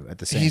want to at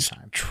the same He's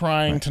time.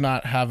 trying to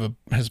not have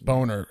his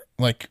boner,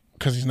 like,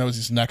 because he knows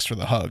he's next for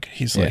the hug.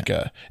 He's like,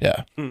 yeah.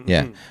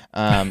 Yeah.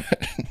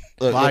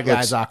 A lot of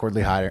guys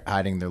awkwardly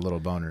hiding their little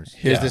boners.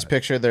 Here's this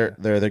picture.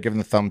 They're giving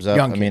the thumbs up.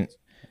 Young I mean, kids.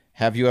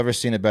 have you ever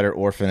seen a better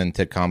orphan and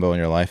tit combo in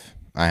your life?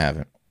 I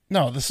haven't.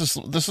 No, this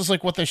is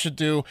like what they should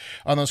do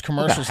on those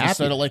commercials happy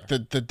instead of like the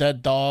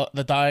dead dog,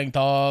 the dying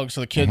dogs,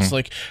 or the kids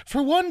like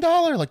for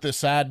 $1, like the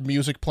sad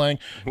music playing.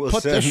 We'll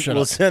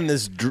send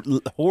this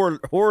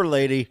whore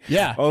lady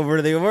over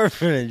to the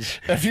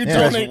orphanage. If you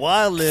That's donate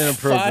wildly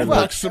inappropriate.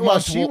 $5 a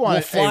month,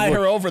 we'll fly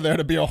her over there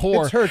to be a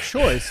whore. It's her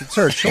choice. It's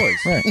her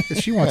choice. Right. If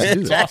she wants to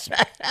do that. Awesome.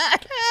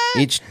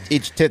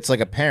 Each tit's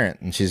like a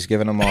parent, and she's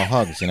giving them all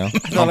hugs. You know, I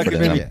thought I comforting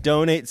could maybe them.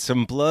 donate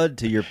some blood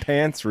to your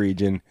pants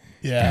region.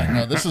 Yeah,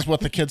 no, this is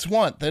what the kids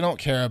want. They don't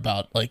care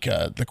about like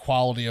the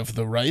quality of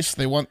the rice.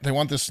 They want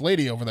this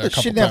lady over there.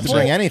 She didn't have to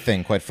bring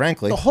anything, quite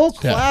frankly. The whole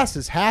class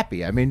is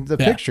happy. I mean, the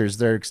pictures,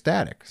 they're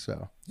ecstatic.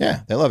 So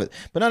Yeah, they love it.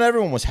 But not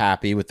everyone was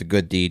happy with the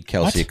good deed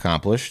Kelsey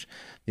accomplished.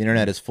 The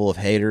internet is full of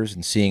haters,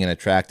 and seeing an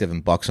attractive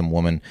and buxom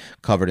woman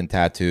covered in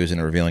tattoos in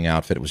a revealing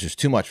outfit was just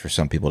too much for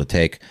some people to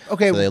take.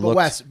 Okay, so they but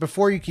Wes,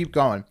 before you keep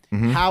going,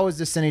 how is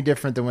this any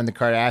different than when the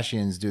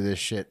Kardashians do this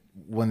shit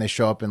when they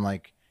show up in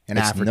like an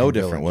It's African no village?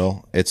 different,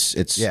 Will.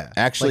 It's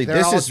actually like they're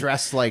this all is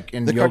dressed like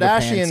in the yoga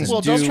Kardashians pants and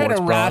Well, don't try to sports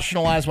bras.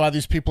 rationalize why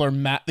these people are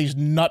mad. These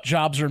nut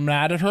jobs are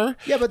mad at her.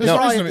 Yeah, but There's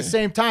probably no at the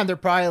same time they're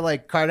probably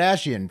like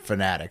Kardashian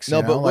fanatics. No,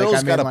 you know? but Like, Will's I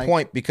mean, got a like-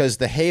 point, because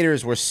the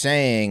haters were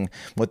saying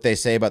what they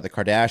say about the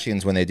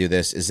Kardashians when they do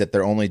this is that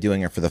they're only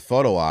doing it for the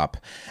photo op.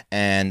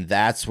 And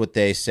that's what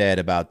they said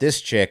about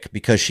this chick,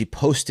 because she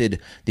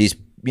posted these,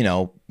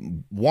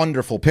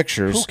 wonderful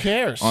pictures. Who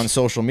cares? On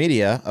social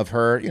media of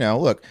her,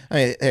 look, I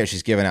mean, there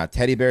she's giving out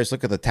teddy bears.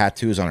 Look at the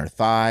tattoos on her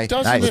thigh.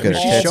 Doesn't Look it at her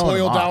all tits. showing boil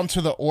them off. down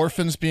to the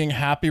orphans being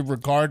happy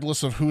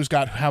regardless of who's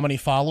got how many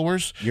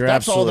followers? You're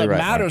That's all absolutely that right,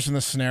 matters in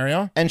this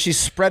scenario. And she's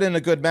spreading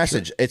a good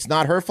message. It's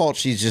not her fault.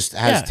 She just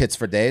has tits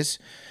for days.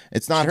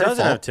 It's not She her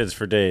doesn't have fault. tits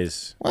for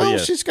days. But Well,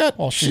 yes. she's got.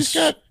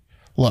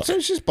 Look, So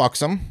she's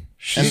buxom.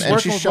 She's and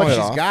working she's with showing what it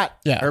she's off. got.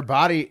 Yeah. Her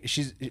body,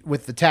 she's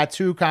with the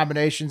tattoo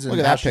combinations. And Look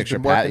at how that she's picture,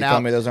 been Pat. working You telling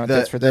out, me those aren't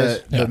tits for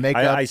days? The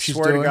makeup. I she's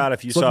swear to doing, God,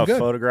 if you it's looking saw a good.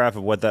 photograph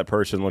of what that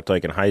person looked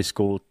like in high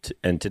school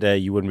and today,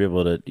 you wouldn't be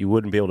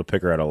able to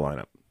pick her out of a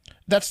lineup.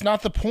 that's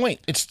not the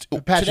point. It's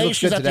Pat, she today looks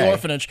she's good at the today.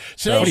 orphanage. What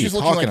Today are you she's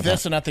looking talking like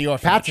this about? and at the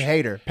orphanage. Pat's a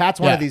hater. Pat's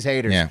one Yeah. of these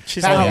haters. Yeah.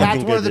 She's Pat, not Pat's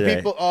looking one of the good today.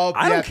 people. Oh,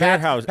 I don't yeah, care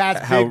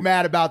Pat's how big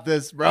mad about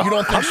this, bro. You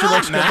don't think she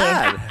looks good?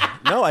 mad.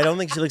 No, I don't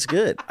think she looks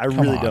good. I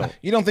really don't.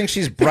 You don't think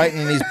she's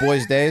brightening these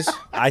boys' days?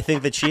 I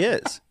think that she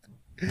is.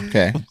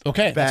 Okay.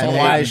 Okay, that's Bad. all And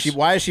that why matters.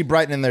 is she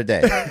brightening their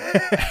day? Because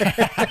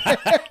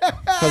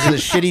of the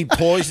shitty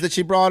toys that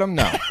she brought them?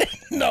 No.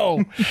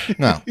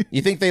 No.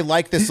 You think they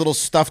like this little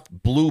stuffed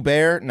blue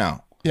bear?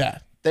 No. Yeah.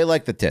 They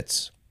like the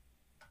tits.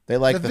 They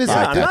like The the visit.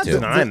 thigh I'm not tattoo.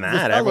 denying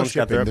that. Everyone's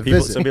got their fellowshipping, the people.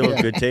 visit. Some people have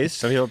Yeah. good taste.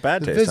 Some people have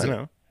bad taste. visit.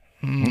 I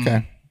know.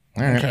 Okay.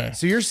 All right. Okay.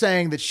 So you're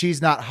saying that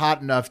she's not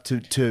hot enough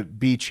to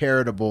be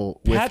charitable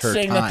with Pat's her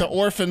saying time. that the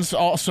orphans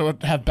also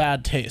have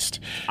bad taste.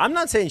 I'm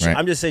not saying. Right.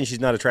 I'm just saying she's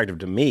not attractive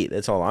to me.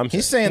 That's all I'm saying.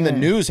 He's saying the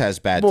news has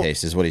bad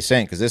taste, is what he's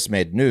saying, because this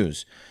made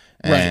news.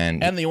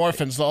 And, And the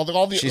orphans, all the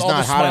she's all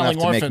not the hot enough smiling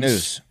to make orphans.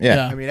 news.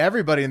 Yeah. I mean,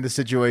 everybody in this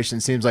situation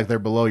seems like they're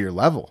below your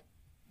level.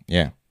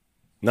 Yeah.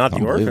 not the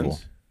Unbelievable.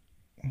 orphans.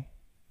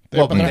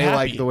 Well, but but they're they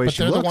like happy. the way but she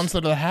they're looks. the ones that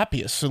are the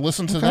happiest. So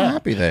listen to Look how them.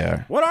 happy they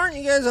are. What aren't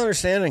you guys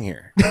understanding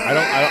here?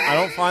 I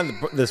don't find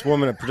this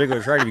woman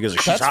particularly attractive because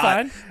she's That's hot.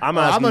 fine.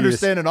 I'm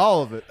understanding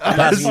all of it. I'm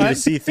asking you to fine.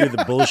 see through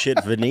the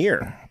bullshit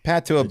veneer.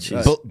 Pat, to a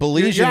You're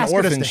Belizean asking us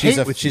orphan, to she's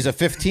hate a with she's a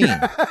 15.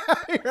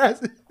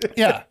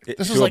 Yeah. This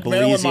To is a like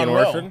Marilyn Belizean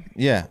Monroe. orphan.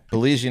 Yeah,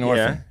 Belizean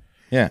orphan.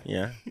 Yeah.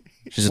 Yeah.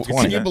 She's a Can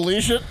 20. you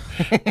believe it?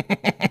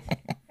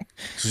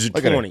 She's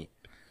Look at her. 20.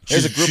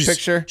 There's a group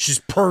picture. She's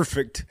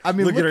perfect. I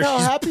mean, look at her. how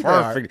She's happy they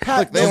are. perfect. Pat,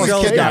 Look, they almost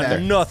Giselle's kidnapped got her.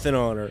 nothing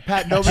on her.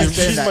 Pat, nobody's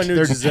saying She's that. my new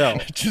They're- Giselle.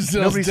 Giselle's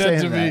Nobody's dead to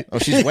saying me. that. Oh,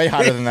 she's way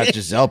hotter than that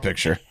Giselle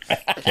picture.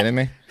 Kidding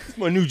me?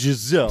 My new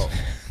Giselle.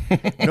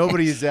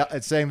 Nobody's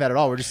saying that at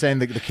all. We're just saying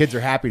that the kids are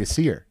happy to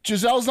see her.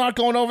 Giselle's not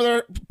going over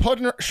there,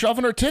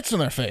 shoving her tits in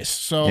their face.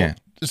 So Yeah.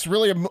 it's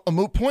really a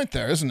moot point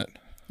there, isn't it?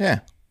 Yeah.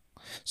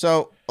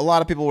 So a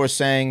lot of people were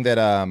saying that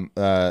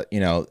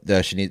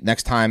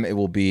next time it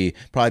will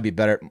probably be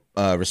better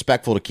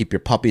respectful to keep your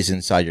puppies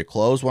inside your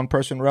clothes. One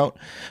person wrote.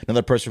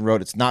 Another person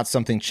wrote, it's not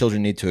something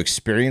children need to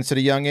experience at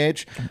a young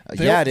age. It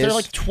is. They're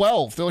like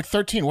 12. They're like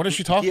 13. What is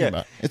she talking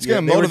about? It's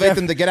going to motivate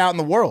them to get out in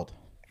the world.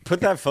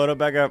 Put that photo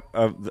back up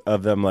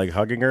of them like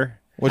hugging her.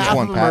 Which Half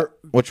one, of them Pat?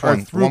 Which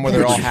one? The one where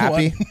they're all Which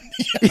happy?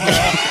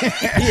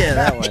 Yeah,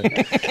 that one.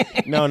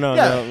 No,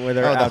 where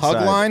they're Oh, the outside.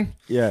 hug line?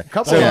 Yeah.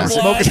 Couple of them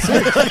smoking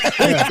cigarettes.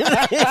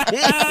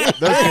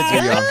 Those kids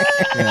are young.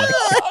 Yeah.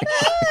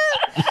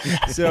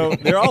 So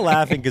they're all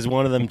laughing because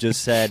one of them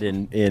just said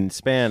in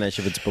Spanish,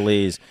 if it's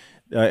Belize,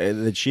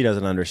 that she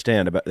doesn't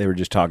understand. They were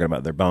just talking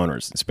about their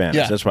boners in Spanish.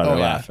 Yeah. That's why they're Oh,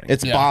 yeah. laughing.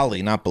 It's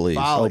Bali, not Belize.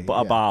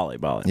 Bali.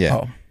 Bali. Yeah.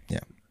 Oh. Yeah.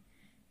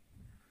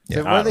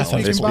 So what are they I thought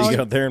speaking speak Bali?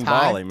 out there in Thai?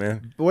 Bali,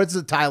 man. What's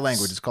the Thai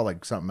language? It's called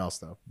like something else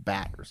though.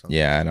 Bat or something.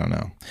 Yeah, I don't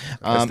know.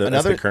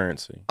 That's the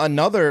currency.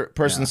 Another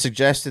person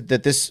suggested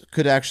that this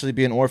could actually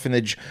be an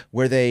orphanage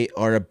where they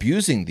are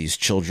abusing these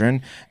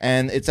children,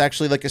 and it's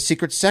actually like a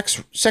secret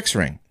sex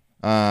ring.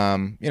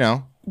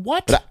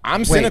 What? But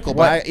I'm cynical.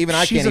 what? But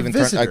I She's a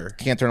visitor.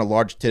 can't turn a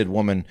large-titted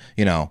woman,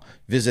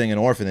 visiting an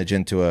orphanage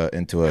into a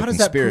does that prove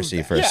conspiracy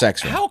that? for a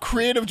sex ring. How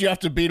creative do you have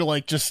to be to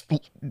like just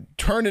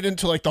turn it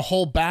into like the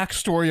whole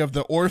backstory of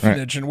the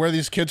orphanage and where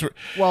these kids were?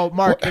 Well,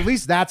 Mark, at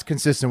least that's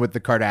consistent with the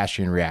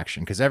Kardashian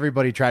reaction because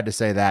everybody tried to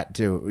say that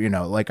too.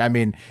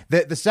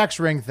 The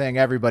sex ring thing,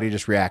 everybody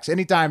just reacts.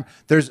 Anytime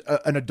there's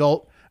an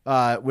adult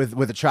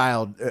with a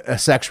child, a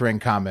sex ring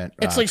comment.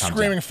 It's like comes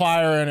screaming out.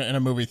 fire in a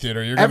movie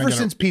theater. You're gonna Ever get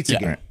since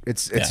Pizzagate,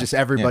 it's just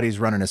everybody's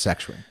running a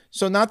sex ring.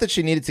 So not that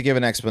she needed to give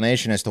an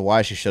explanation as to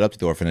why she showed up to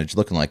the orphanage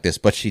looking like this,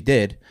 but she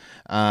did.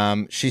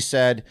 She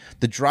said,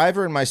 the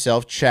driver and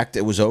myself checked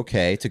it was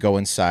okay to go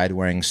inside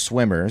wearing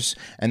swimmers.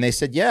 And they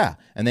said, yeah.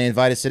 And they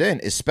invited us in,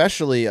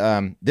 especially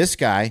this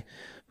guy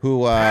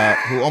who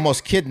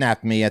almost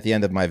kidnapped me at the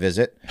end of my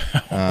visit.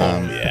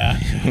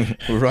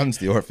 Who runs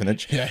the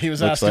orphanage. Yeah, he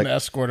was Looks asking like- to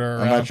escort her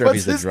around. I'm not sure if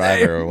he's the his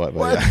driver name? or what. But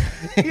What?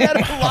 yeah. He had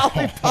a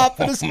lollipop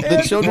in his hand.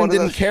 The children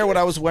didn't care what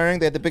I was wearing.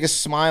 They had the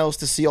biggest smiles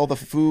to see all the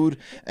food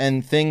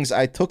and things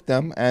I took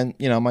them and,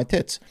 my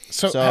tits.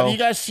 So have you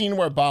guys seen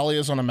where Bali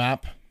is on a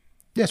map?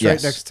 Yes,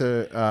 Yes. right next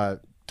to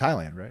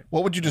Thailand, right?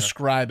 What would you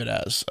describe it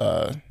as?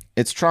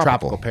 It's tropical.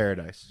 Tropical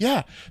paradise.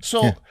 Yeah.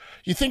 So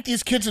you think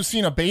these kids have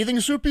seen a bathing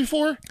suit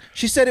before?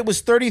 She said it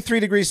was 33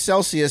 degrees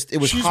Celsius. It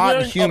was She's hot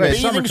wearing and humid. a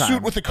bathing Summertime.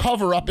 suit with a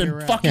cover up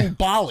in fucking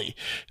Bali.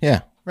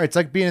 Yeah, Right, it's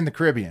like being in the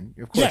Caribbean.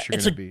 Of course, Yeah, you're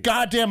it's going a to be.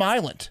 goddamn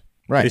island.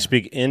 right. They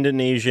speak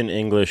Indonesian,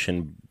 English,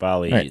 and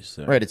Balinese.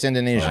 Right, it's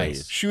Indonesian.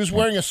 She was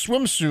wearing a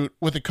swimsuit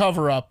with a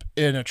cover up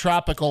in a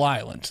tropical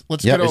island.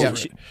 Let's Yep. get over Yeah,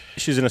 it.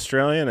 She's an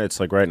Australian. It's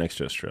like right next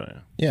to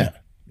Australia. Yeah.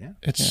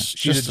 It's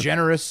She's just a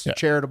generous,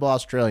 charitable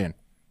Australian.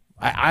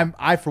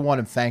 I for one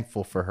am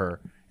thankful for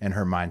her and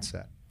her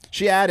mindset.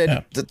 She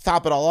added, to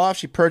top it all off,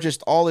 she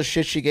purchased all the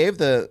shit she gave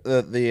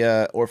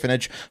the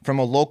orphanage from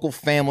a local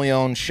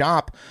family-owned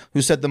shop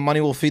who said the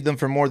money will feed them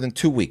for more than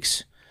 2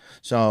 weeks.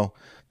 So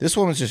this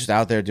woman's just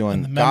out there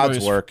doing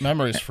God's work.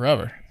 Memories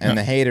forever. And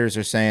the haters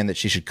are saying that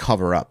she should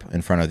cover up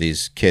in front of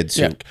these kids.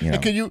 Yeah. Who,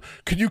 And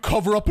can you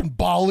cover up in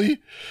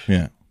Bali?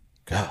 yeah.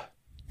 God,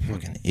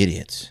 fucking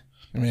idiots.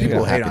 I mean,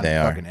 People how hate happy on they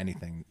are. fucking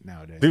anything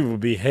nowadays. People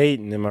be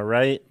hating. Am I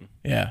right?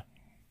 yeah.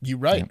 You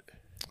right.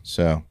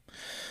 So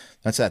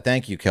that's that.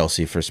 Thank you,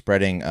 Kelsey, for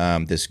spreading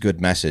this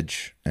good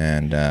message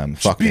and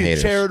fuck the Being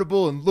haters.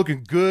 charitable and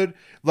looking good,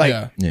 like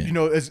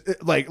Yeah. as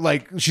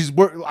like she's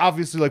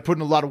obviously like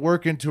putting a lot of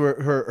work into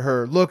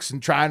her looks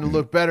and trying to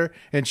look better,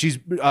 and she's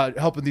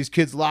helping these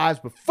kids'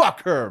 lives. But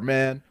fuck her,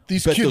 man.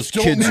 These Bet kids those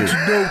don't kids need are-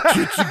 to know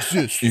kids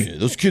exist. Yeah,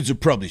 those kids are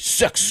probably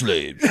sex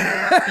slaves.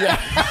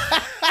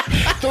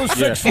 Those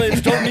sex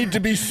slaves don't need to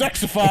be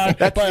sexified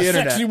by the a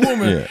internet. sexy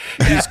woman.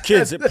 These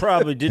kids that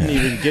probably didn't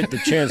even get the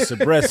chance to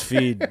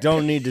breastfeed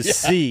don't need to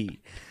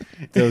see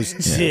those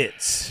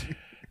tits.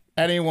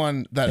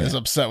 Anyone that is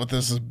upset with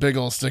this is big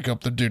ol' stick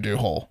up the doo-doo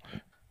hole.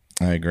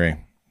 I agree.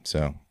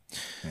 So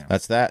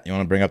that's that. You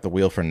want to bring up the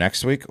wheel for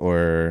next week,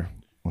 or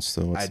what's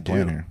the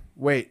plan here?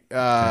 Wait,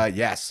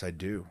 yes, I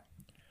do.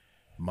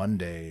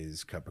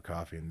 Monday's cup of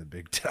coffee in the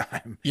big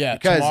time. Yeah,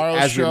 because tomorrow's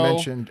as show- we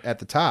mentioned at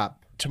the top,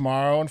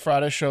 Tomorrow and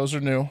Friday shows are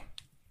new,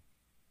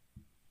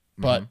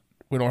 but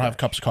we don't have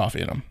cups of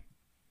coffee in them.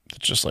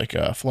 It's just like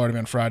a Florida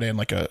Man Friday and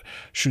like a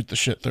Shoot the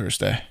Shit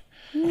Thursday.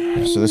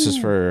 So this is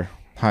for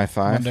high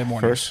five Monday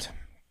mornings. first.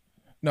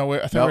 No, I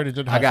think we already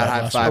did. I got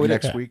high last five week.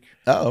 next week.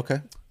 Oh,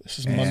 okay. This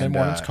is Monday And,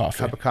 morning's coffee.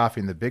 Cup of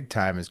coffee in the big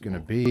time is going to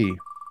be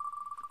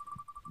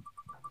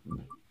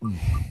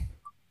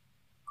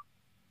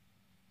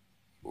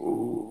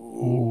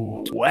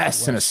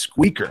Wes and a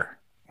squeaker.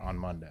 on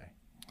Monday.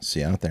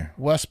 See you out there.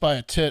 West by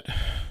a tit.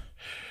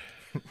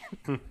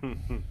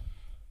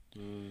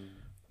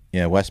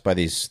 Yeah, West by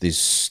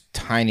these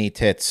tiny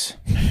tits.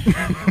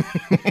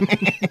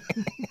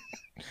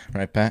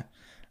 Right, Pat?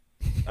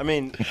 I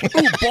mean,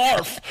 Ooh,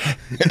 barf.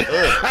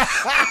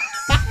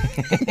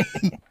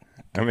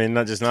 I mean,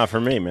 not for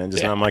me, man.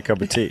 Just not my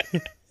cup of tea.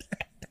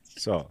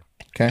 So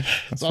Okay.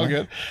 It's all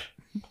good.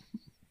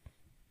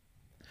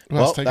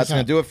 Well, Wes, take that's us going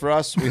out. to do it for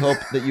us. We hope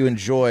that you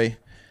enjoy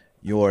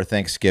your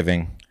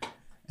Thanksgiving,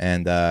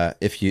 and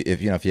if you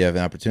have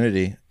an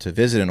opportunity to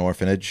visit an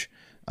orphanage,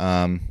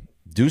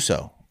 do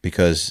so,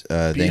 because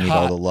they need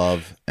all hot. the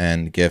love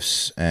and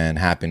gifts and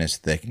happiness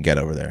they can get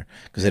over there,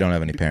 because they don't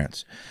have any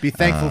parents. Be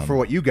thankful for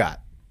what you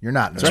got. You're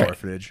not in an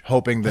orphanage,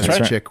 hoping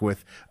that a chick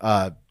with,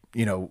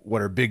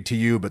 what are big to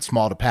you but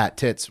small to Pat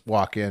tits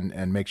walk in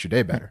and makes your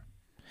day better.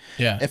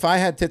 Yeah. If I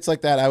had tits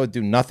like that, I would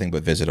do nothing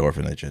but visit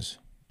orphanages.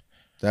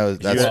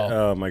 That's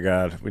oh my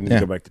God, we need to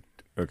go back to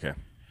okay.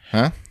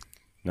 huh?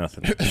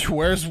 Nothing.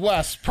 Where's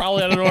Wes?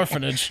 Probably at an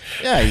orphanage.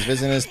 Yeah, he's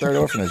visiting his third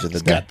orphanage of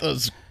the day. Got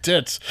those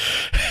tits.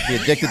 He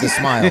addicted to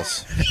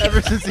smiles.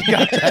 Ever since he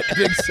got that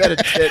big set of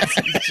tits,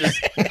 he's just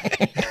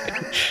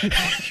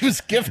He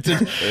was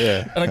gifted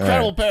an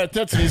incredible pair of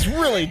tits, and he's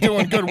really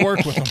doing good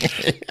work with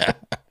them.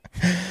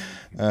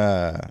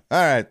 All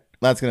right,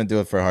 that's gonna do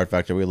it for Hard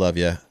Factor. We love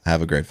you.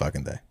 Have a great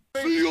fucking day.